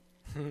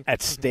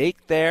at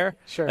stake there.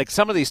 Sure. Like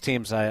some of these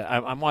teams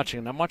I'm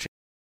watching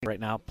right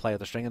now play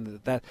the string, and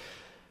that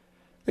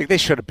they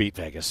should have beat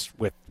Vegas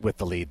with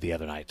the lead the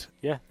other night.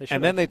 Yeah, they should.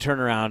 And then they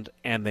turn around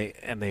and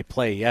they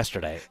play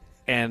yesterday,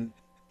 and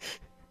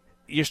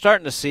you're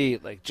starting to see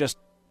like just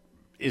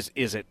is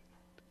it.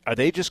 Are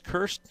they just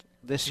cursed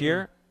this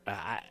year?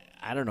 I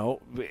don't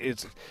know.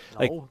 It's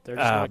like they're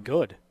just not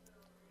good.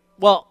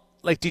 Well,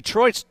 like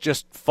Detroit's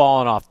just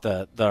fallen off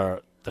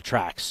the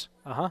tracks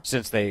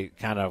since they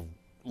kind of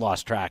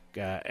lost track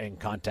in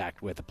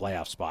contact with the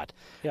playoff spot,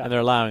 and they're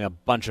allowing a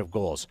bunch of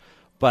goals.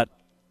 But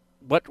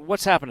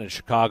what's happening in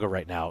Chicago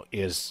right now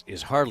is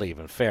hardly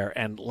even fair.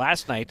 And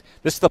last night,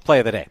 this is the play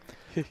of the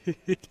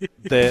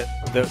day.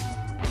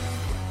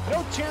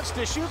 No chance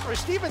to shoot for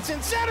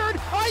Stevenson. Centered.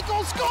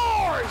 Eichel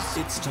scores!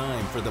 It's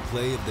time for the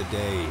play of the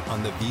day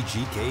on the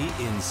VGK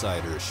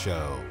Insiders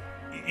Show.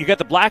 You got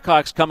the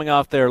Blackhawks coming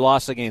off their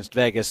loss against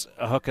Vegas,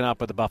 hooking up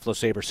with the Buffalo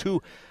Sabres,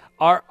 who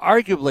are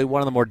arguably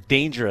one of the more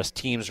dangerous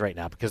teams right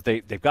now because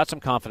they've got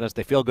some confidence,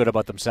 they feel good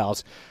about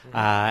themselves,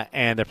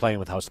 and they're playing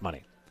with house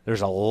money.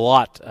 There's a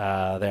lot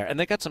there, and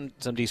they got some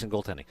decent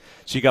goaltending.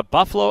 So you got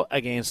Buffalo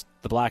against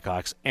the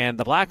Blackhawks, and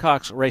the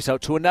Blackhawks race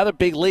out to another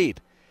big lead.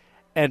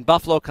 And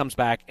Buffalo comes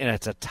back, and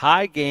it's a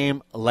tie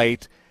game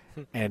late,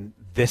 and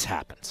this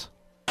happens.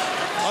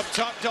 A Up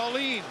top,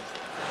 Dahlin.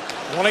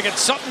 Want to get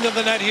something to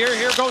the net here.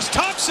 Here goes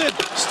Thompson.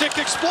 Stick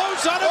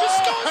explodes on him.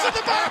 It goes in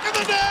the back of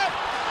the net.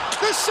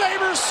 The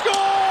Sabres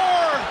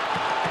score.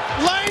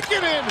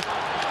 Lankinen,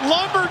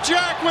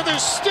 lumberjack with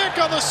his stick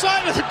on the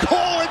side of the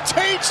goal. And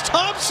Tage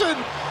Thompson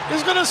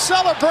is going to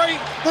celebrate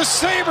the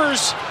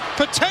Sabres'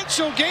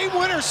 potential game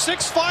winner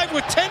 6-5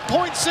 with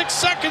 10.6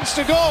 seconds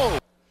to go.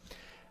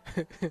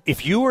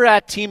 If you were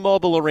at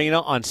T-Mobile Arena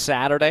on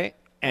Saturday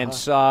and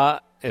saw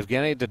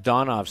Evgeny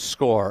Dadonov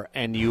score,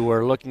 and you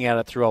were looking at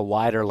it through a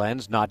wider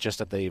lens, not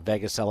just at the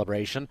Vegas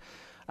celebration,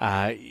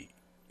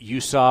 you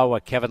saw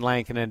what Kevin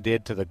Lankinen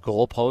did to the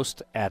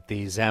goalpost at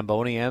the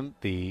Zamboni end,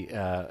 the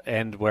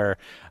end where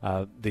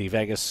the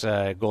Vegas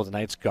Golden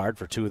Knights guard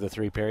for 2 of the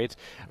 3 periods.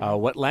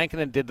 What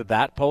Lankinen did to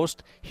that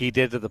post, he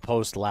did to the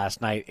post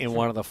last night in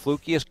one of the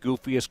flukiest,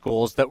 goofiest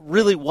goals that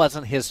really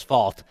wasn't his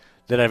fault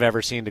that I've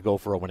ever seen to go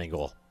for a winning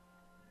goal.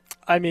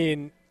 I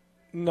mean,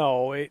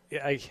 no,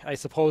 I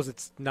suppose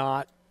it's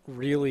not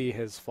really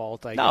his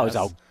fault, I guess. No, it was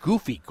a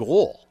goofy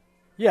goal.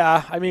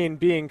 Yeah, I mean,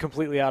 being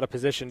completely out of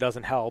position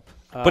doesn't help.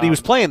 But he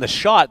was playing the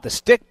shot. The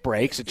stick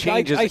breaks. It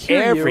changes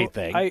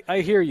everything. I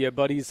hear you,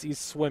 but he's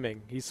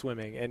swimming. He's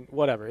swimming, and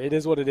whatever. It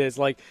is what it is.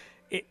 Like,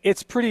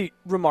 it's pretty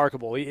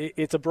remarkable.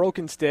 It's a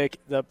broken stick.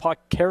 The puck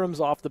caroms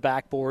off the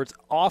backboards,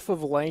 off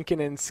of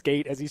Lankinen's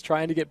skate as he's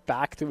trying to get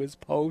back to his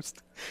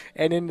post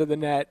and into the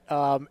net.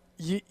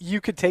 You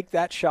could take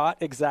that shot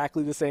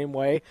exactly the same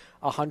way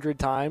 100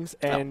 times,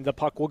 and the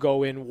puck will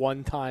go in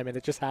one time, and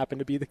it just happened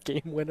to be the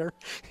game winner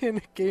in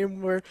a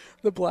game where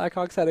the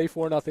Blackhawks had a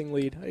 4-0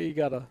 lead. You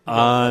gotta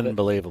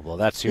Unbelievable.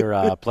 That's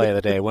your play of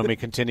the day. When we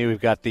continue, we've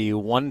got the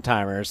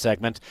one-timer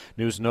segment,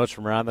 news and notes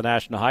from around the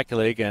National Hockey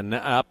League, and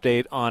an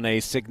update on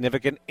a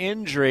significant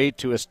injury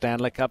to a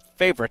Stanley Cup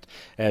favorite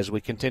as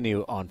we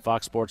continue on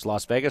Fox Sports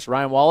Las Vegas.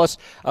 Ryan Wallace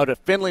out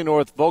at Findlay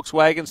North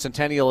Volkswagen,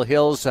 Centennial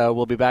Hills.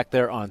 We'll be back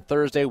there on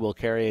Thursday. We'll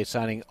carry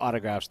signing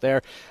autographs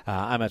there.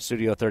 I'm at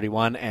Studio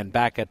 31, and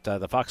back at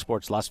the Fox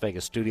Sports Las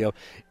Vegas studio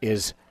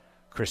is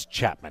Chris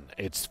Chapman.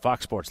 It's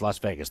Fox Sports Las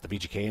Vegas, the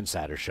VGK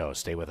Insider Show.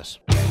 Stay with us.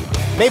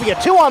 Maybe a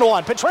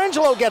 2-on-1.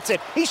 Pietrangelo gets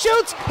it. He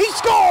shoots. He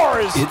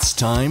scores. It's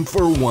time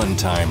for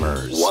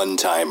one-timers.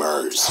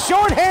 One-timers.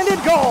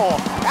 Short-handed goal.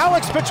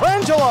 Alex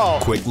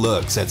Pietrangelo. Quick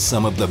looks at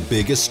some of the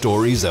biggest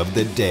stories of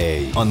the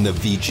day on the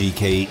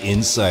VGK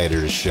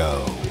Insider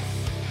Show.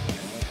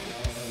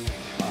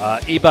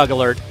 E-Bug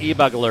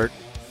alert.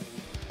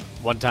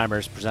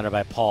 One-timers presented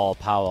by Paul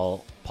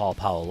Powell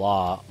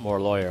Law. More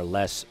lawyer,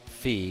 less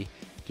fee.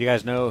 Do you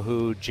guys know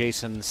who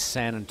Jason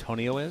San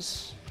Antonio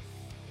is?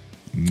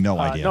 No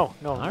idea. No.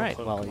 All right.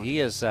 Well, he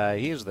is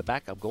the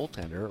backup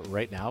goaltender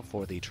right now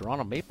for the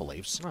Toronto Maple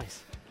Leafs.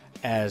 Nice.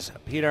 As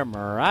Peter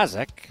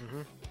Mrazek,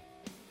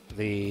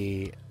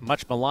 the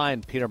much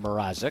maligned Peter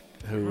Mrazek,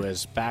 who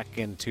is back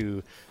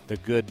into the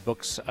good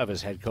books of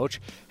his head coach,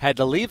 had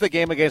to leave the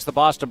game against the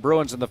Boston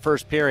Bruins in the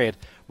first period.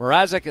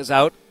 Mrazek is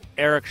out.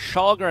 Eric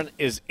Källgren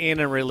is in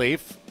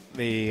relief,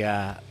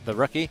 the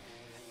rookie,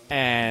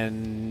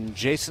 and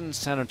Jason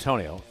San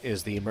Antonio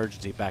is the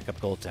emergency backup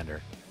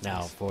goaltender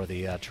now for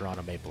the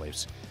Toronto Maple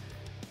Leafs.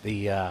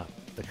 The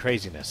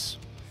craziness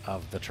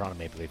of the Toronto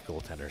Maple Leaf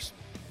goaltenders.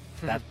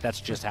 That's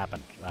just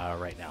happened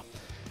right now.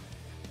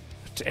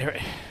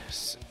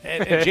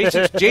 And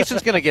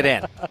Jason's going to get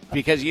in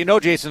because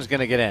Jason's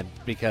going to get in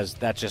because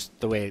that's just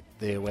the way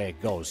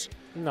it goes.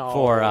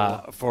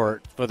 No.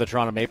 For the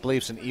Toronto Maple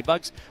Leafs and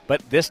E-Bugs,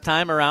 but this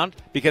time around,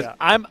 because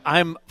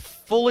I'm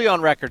fully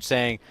on record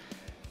saying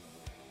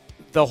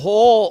the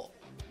whole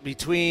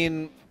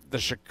between the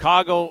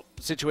Chicago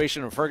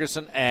situation of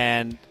Ferguson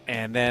and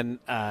then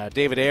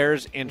David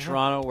Ayres in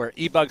Toronto, where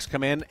E-Bugs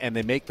come in and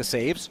they make the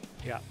saves.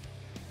 Yeah,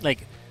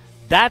 like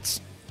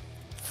that's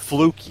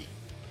fluky.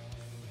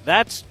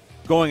 That's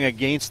going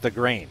against the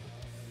grain.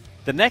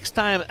 The next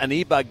time an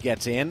E-Bug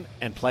gets in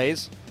and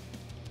plays,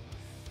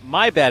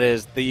 my bet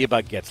is the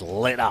E-Bug gets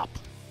lit up.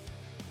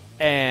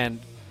 And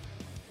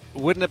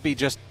wouldn't it be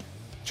just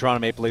Toronto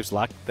Maple Leafs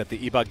luck that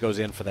the E-Bug goes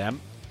in for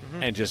them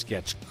and just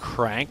gets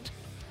cranked?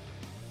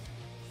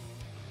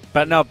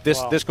 But no, this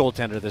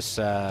goaltender, this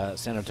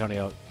San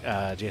Antonio,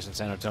 Jason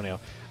San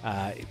Antonio,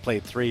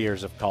 played 3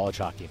 years of college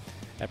hockey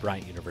at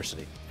Bryant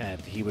University, and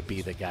he would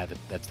be the guy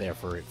that's there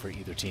for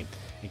either team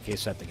in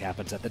case something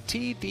happens at the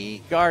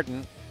TD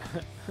Garden.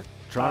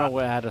 Toronto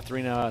had a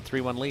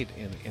 3-1 lead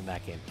in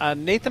that game.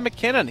 Nathan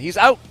MacKinnon, he's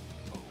out.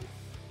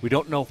 We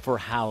don't know for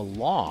how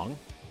long,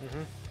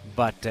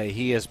 but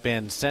he has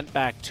been sent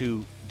back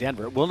to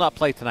Denver. Will not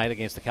play tonight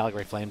against the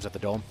Calgary Flames at the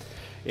Dome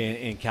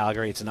in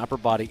Calgary. It's an upper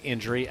body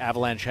injury.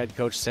 Avalanche head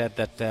coach said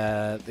that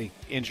the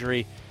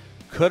injury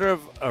could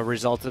have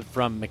resulted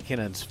from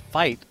McKinnon's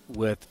fight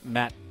with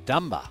Matt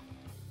Dumba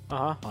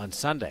on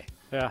Sunday.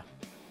 Yeah.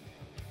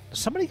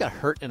 Somebody got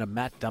hurt in a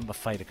Matt Dumba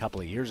fight a couple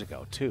of years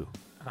ago, too.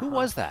 Who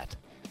was that?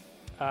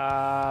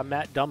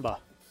 Matt Dumba.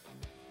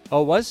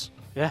 Oh, it was?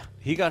 Yeah.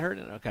 He got hurt?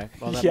 Okay.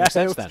 Well, that makes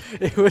sense then.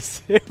 It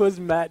was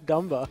Matt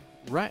Dumba.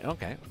 Right,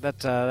 okay.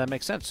 That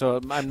makes sense. So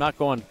I'm not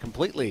going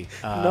completely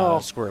No.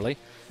 squirrely.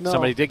 No.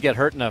 Somebody did get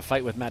hurt in a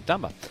fight with Matt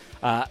Dumba.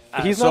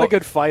 He's not a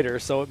good fighter,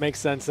 so it makes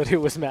sense that it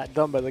was Matt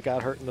Dumba that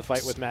got hurt in the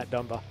fight with Matt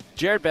Dumba.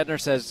 Jared Bednar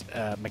says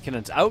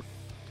McKinnon's out,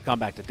 gone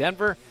back to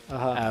Denver.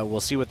 We'll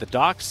see what the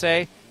docs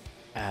say.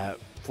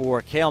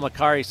 For Cale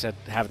Makar, he said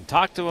haven't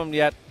talked to him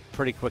yet.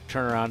 Pretty quick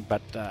turnaround,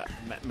 but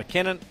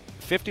McKinnon,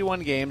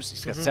 51 games,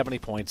 he's got 70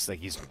 points. Like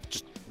he's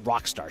just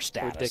rock star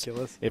status.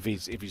 Ridiculous. If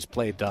he's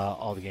played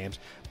all the games,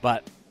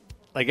 but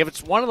like if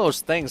it's one of those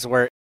things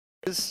where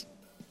it's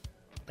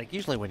like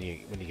usually when you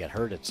get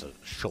hurt, it's a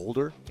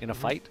shoulder in a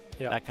fight,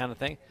 that kind of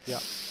thing. Yeah,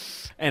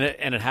 and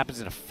it happens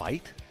in a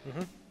fight.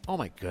 Oh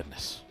my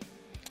goodness.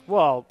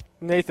 Well,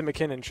 Nathan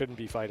McKinnon shouldn't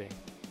be fighting.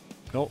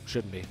 No,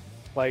 shouldn't be.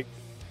 Like,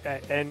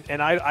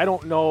 and I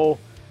don't know.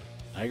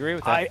 I agree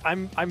with that.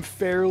 I'm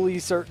fairly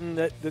certain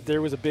that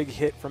there was a big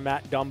hit from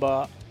Matt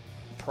Dumba,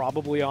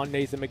 probably on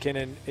Nathan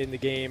McKinnon in the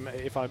game,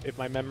 if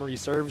my memory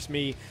serves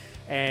me.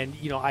 And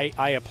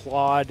I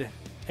applaud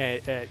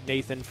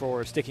Nathan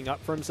for sticking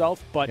up for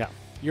himself, but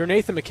you're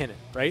Nathan McKinnon,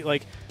 right?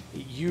 Like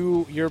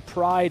your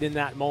pride in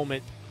that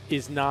moment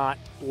is not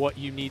what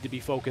you need to be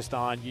focused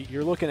on.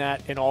 You're looking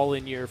at an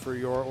all-in year for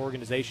your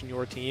organization,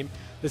 your team.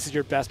 This is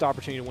your best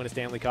opportunity to win a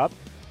Stanley Cup.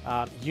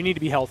 You need to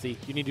be healthy.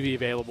 You need to be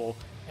available.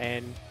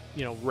 And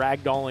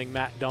ragdolling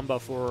Matt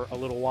Dumba for a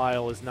little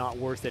while is not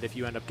worth it if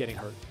you end up getting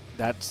hurt.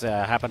 That's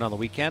happened on the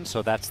weekend,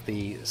 so that's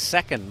the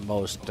second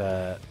most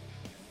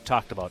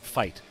talked about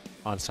fight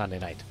on Sunday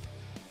night.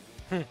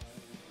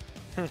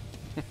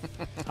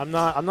 I'm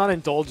not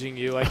indulging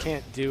you. I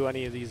can't do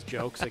any of these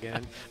jokes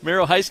again.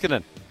 Miro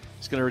Heiskanen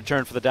is going to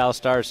return for the Dallas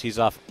Stars. He's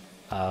off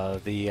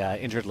the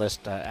injured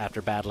list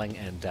after battling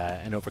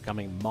and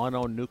overcoming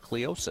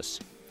mononucleosis.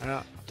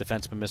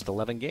 Defenseman missed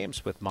 11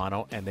 games with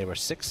mono, and they were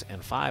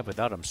 6-5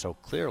 without him. So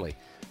clearly,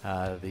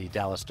 the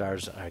Dallas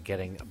Stars are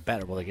getting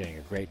better. Well, they're getting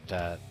a great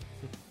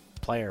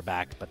player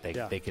back, but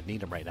they could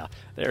need him right now.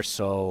 They're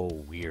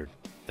so weird,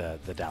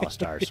 the Dallas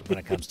Stars, when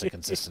it comes to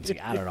consistency.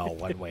 I don't know,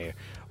 one way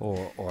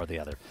or the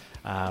other.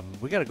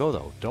 We got to go,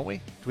 though, don't we?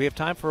 Do we have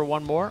time for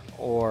one more?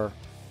 Or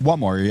one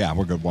more, yeah,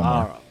 we're good. One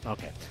more.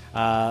 Okay.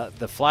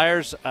 The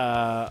Flyers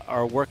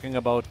are working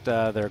about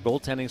their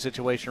goaltending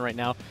situation right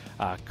now.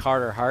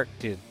 Carter Hart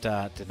did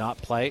not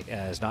play,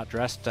 is not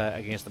dressed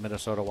against the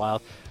Minnesota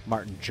Wild.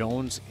 Martin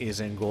Jones is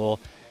in goal,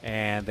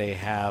 and they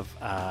have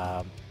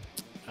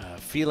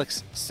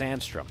Felix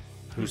Sandstrom,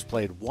 who's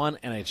played one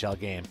NHL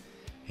game.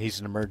 He's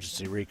an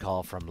emergency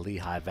recall from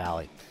Lehigh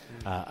Valley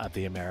of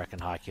the American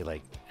Hockey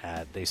League.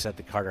 They said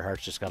that Carter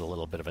Hart's just got a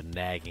little bit of a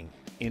nagging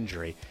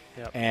injury.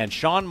 Yep. And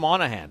Sean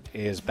Monahan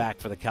is back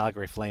for the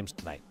Calgary Flames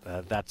tonight.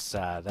 That's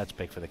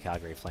big for the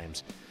Calgary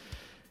Flames.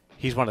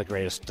 He's one of the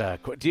greatest.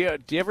 Do you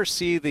ever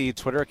see the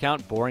Twitter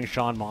account Boring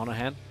Sean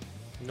Monahan?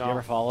 No. Do you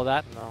ever follow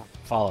that? No.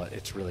 Follow it.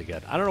 It's really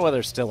good. I don't know whether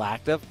it's still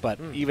active, but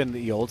even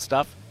the old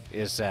stuff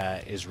is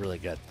really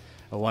good.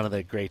 One of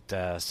the great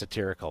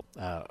satirical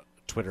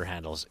Twitter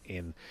handles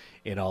in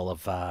all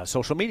of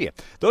social media.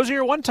 Those are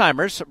your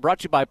one-timers, brought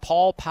to you by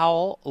Paul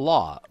Powell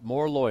Law.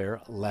 More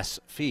lawyer, less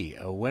fee.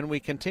 When we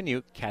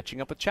continue,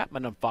 catching up with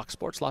Chapman on Fox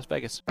Sports Las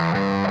Vegas.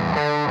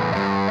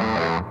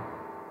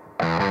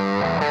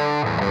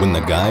 When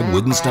the guy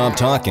wouldn't stop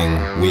talking,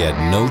 we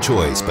had no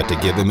choice but to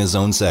give him his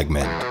own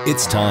segment.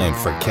 It's time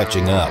for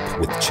Catching Up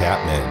with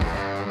Chapman.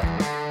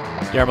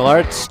 Darren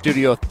Millard,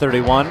 Studio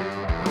 31.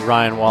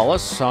 Ryan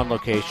Wallace on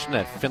location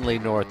at Findlay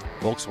North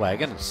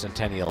Volkswagen in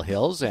Centennial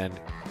Hills, and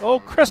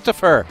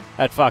Christopher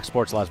at Fox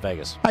Sports Las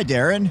Vegas. Hi,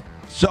 Darren.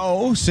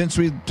 So, since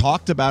we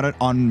talked about it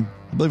on,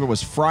 I believe it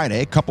was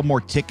Friday, a couple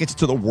more tickets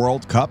to the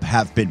World Cup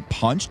have been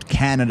punched.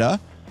 Canada,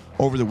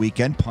 over the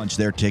weekend, punched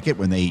their ticket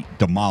when they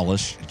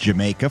demolished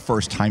Jamaica.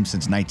 First time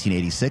since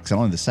 1986, and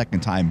only the second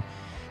time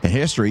in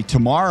history.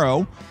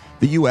 Tomorrow,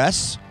 the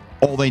U.S.,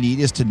 all they need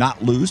is to not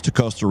lose to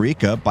Costa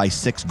Rica by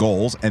 6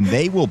 goals, and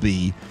they will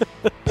be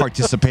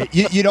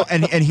participating.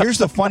 And here's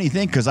the funny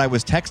thing, because I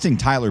was texting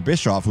Tyler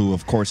Bischoff, who,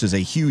 of course, is a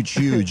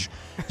huge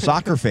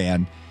soccer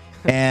fan,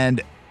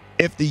 and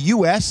if the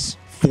U.S.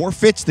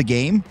 forfeits the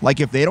game,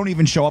 like if they don't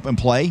even show up and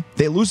play,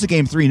 they lose the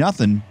game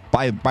 3-0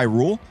 by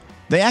rule,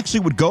 they actually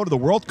would go to the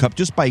World Cup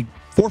just by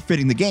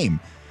forfeiting the game.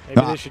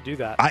 Maybe they should do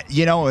that.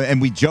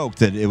 And we joked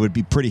that it would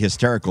be pretty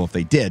hysterical if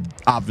they did.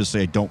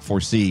 Obviously, I don't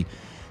foresee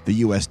the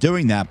U.S.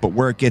 doing that, but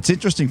where it gets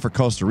interesting for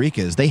Costa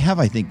Rica is they have,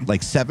 I think,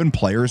 like 7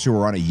 players who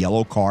are on a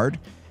yellow card,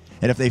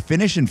 and if they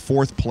finish in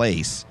 4th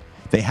place,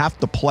 they have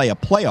to play a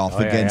playoff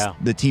against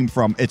the team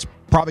from, it's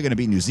probably going to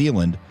be New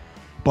Zealand,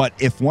 but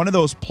if one of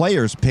those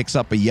players picks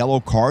up a yellow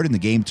card in the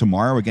game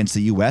tomorrow against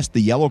the U.S.,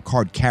 the yellow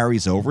card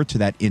carries over to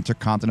that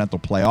intercontinental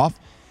playoff,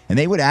 and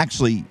they would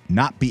actually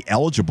not be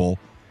eligible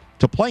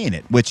to play in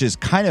it, which is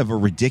kind of a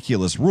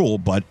ridiculous rule,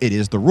 but it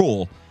is the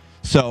rule.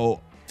 So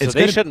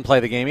they shouldn't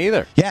play the game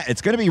either. Yeah,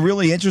 it's going to be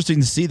really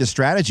interesting to see the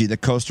strategy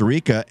that Costa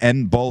Rica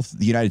and both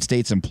the United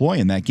States employ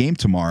in that game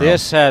tomorrow.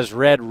 This has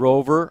Red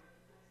Rover,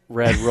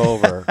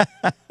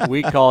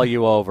 we call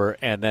you over,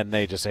 and then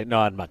they just say, no,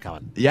 I'm not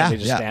coming. Yeah, and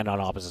they just stand on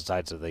opposite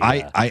sides of the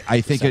I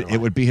think it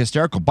would be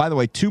hysterical. By the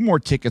way, 2 more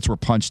tickets were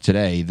punched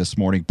this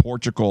morning.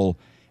 Portugal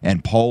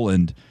and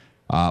Poland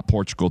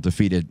Portugal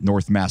defeated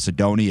North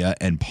Macedonia,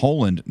 and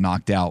Poland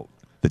knocked out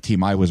the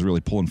team I was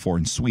really pulling for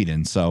in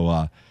Sweden.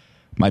 So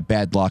my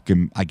bad luck,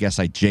 and I guess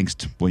I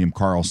jinxed William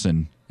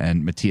Karlsson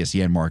and Matthias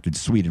Janmark in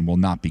Sweden will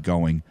not be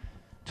going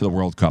to the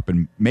World Cup.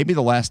 And maybe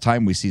the last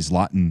time we see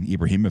Zlatan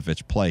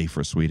Ibrahimovic play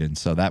for Sweden.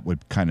 So that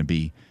would kind of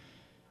be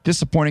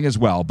disappointing as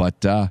well.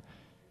 But,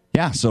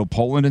 so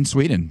Poland and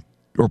Sweden,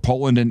 or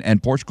Poland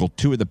and Portugal,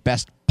 two of the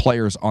best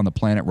players on the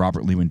planet,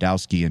 Robert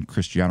Lewandowski and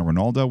Cristiano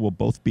Ronaldo, will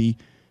both be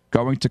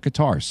going to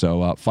Qatar.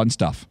 So fun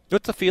stuff.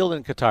 What's the field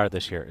in Qatar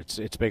this year?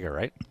 It's bigger,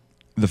 right?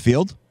 The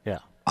field? Yeah.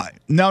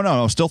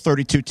 No. Still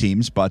 32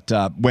 teams. But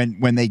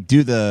when they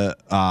do the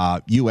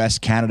U.S.,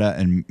 Canada,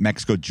 and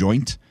Mexico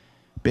joint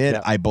bid,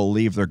 I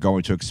believe they're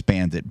going to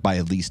expand it by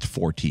at least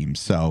 4 teams.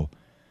 So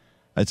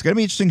it's going to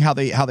be interesting how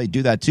they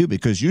do that too,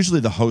 because usually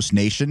the host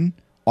nation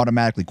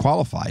automatically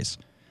qualifies.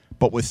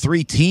 But with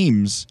 3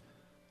 teams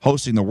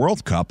hosting the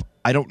World Cup,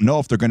 I don't know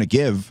if they're going to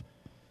give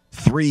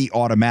 3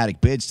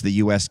 automatic bids to the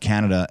U.S.,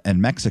 Canada,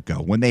 and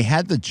Mexico. When they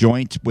had the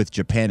joint with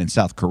Japan and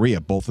South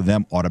Korea, both of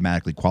them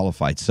automatically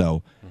qualified.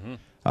 So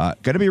going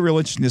to be real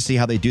interesting to see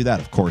how they do that,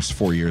 of course,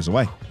 4 years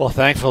away. Well,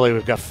 thankfully,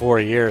 we've got 4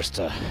 years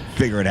to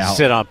figure it out.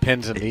 Sit on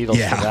pins and needles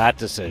for that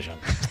decision.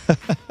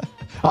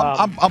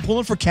 I'm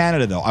pulling for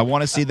Canada, though. I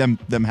want to see them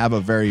have a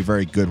very,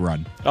 very good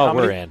run. Oh,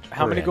 we're in.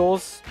 How many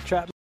goals,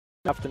 Chapman,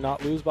 have to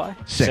not lose by?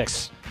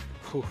 6.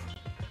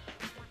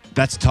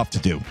 That's tough to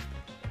do.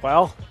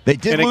 Well, they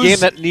did in lose a game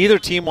that neither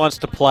team wants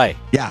to play.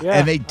 Yeah,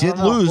 and they did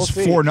lose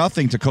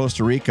 4-0 to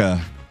Costa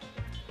Rica.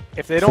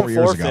 If they don't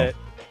forfeit,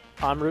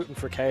 I'm rooting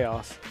for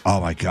chaos. Oh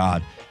my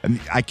God,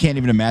 I can't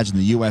even imagine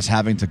the U.S.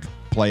 having to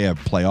play a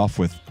playoff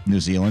with New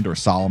Zealand or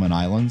Solomon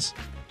Islands.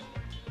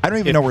 I don't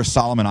even know where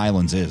Solomon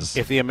Islands is.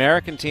 If the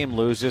American team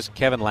loses,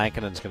 Kevin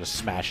Lankinen's going to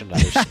smash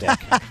another stick.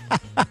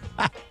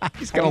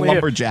 He's got a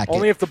lumberjack.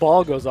 Only if the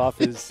ball goes off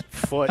his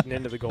foot and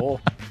into the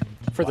goal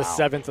for the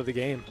 7th of the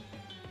game.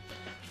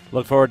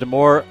 Look forward to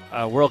more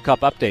World Cup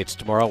updates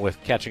tomorrow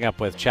with catching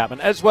up with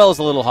Chapman, as well as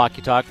a little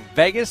hockey talk.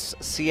 Vegas,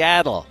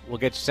 Seattle. We'll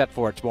get you set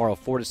for it tomorrow,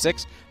 4 to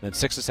 6, then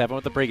 6 to 7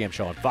 with the pregame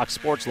show on Fox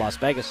Sports Las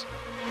Vegas.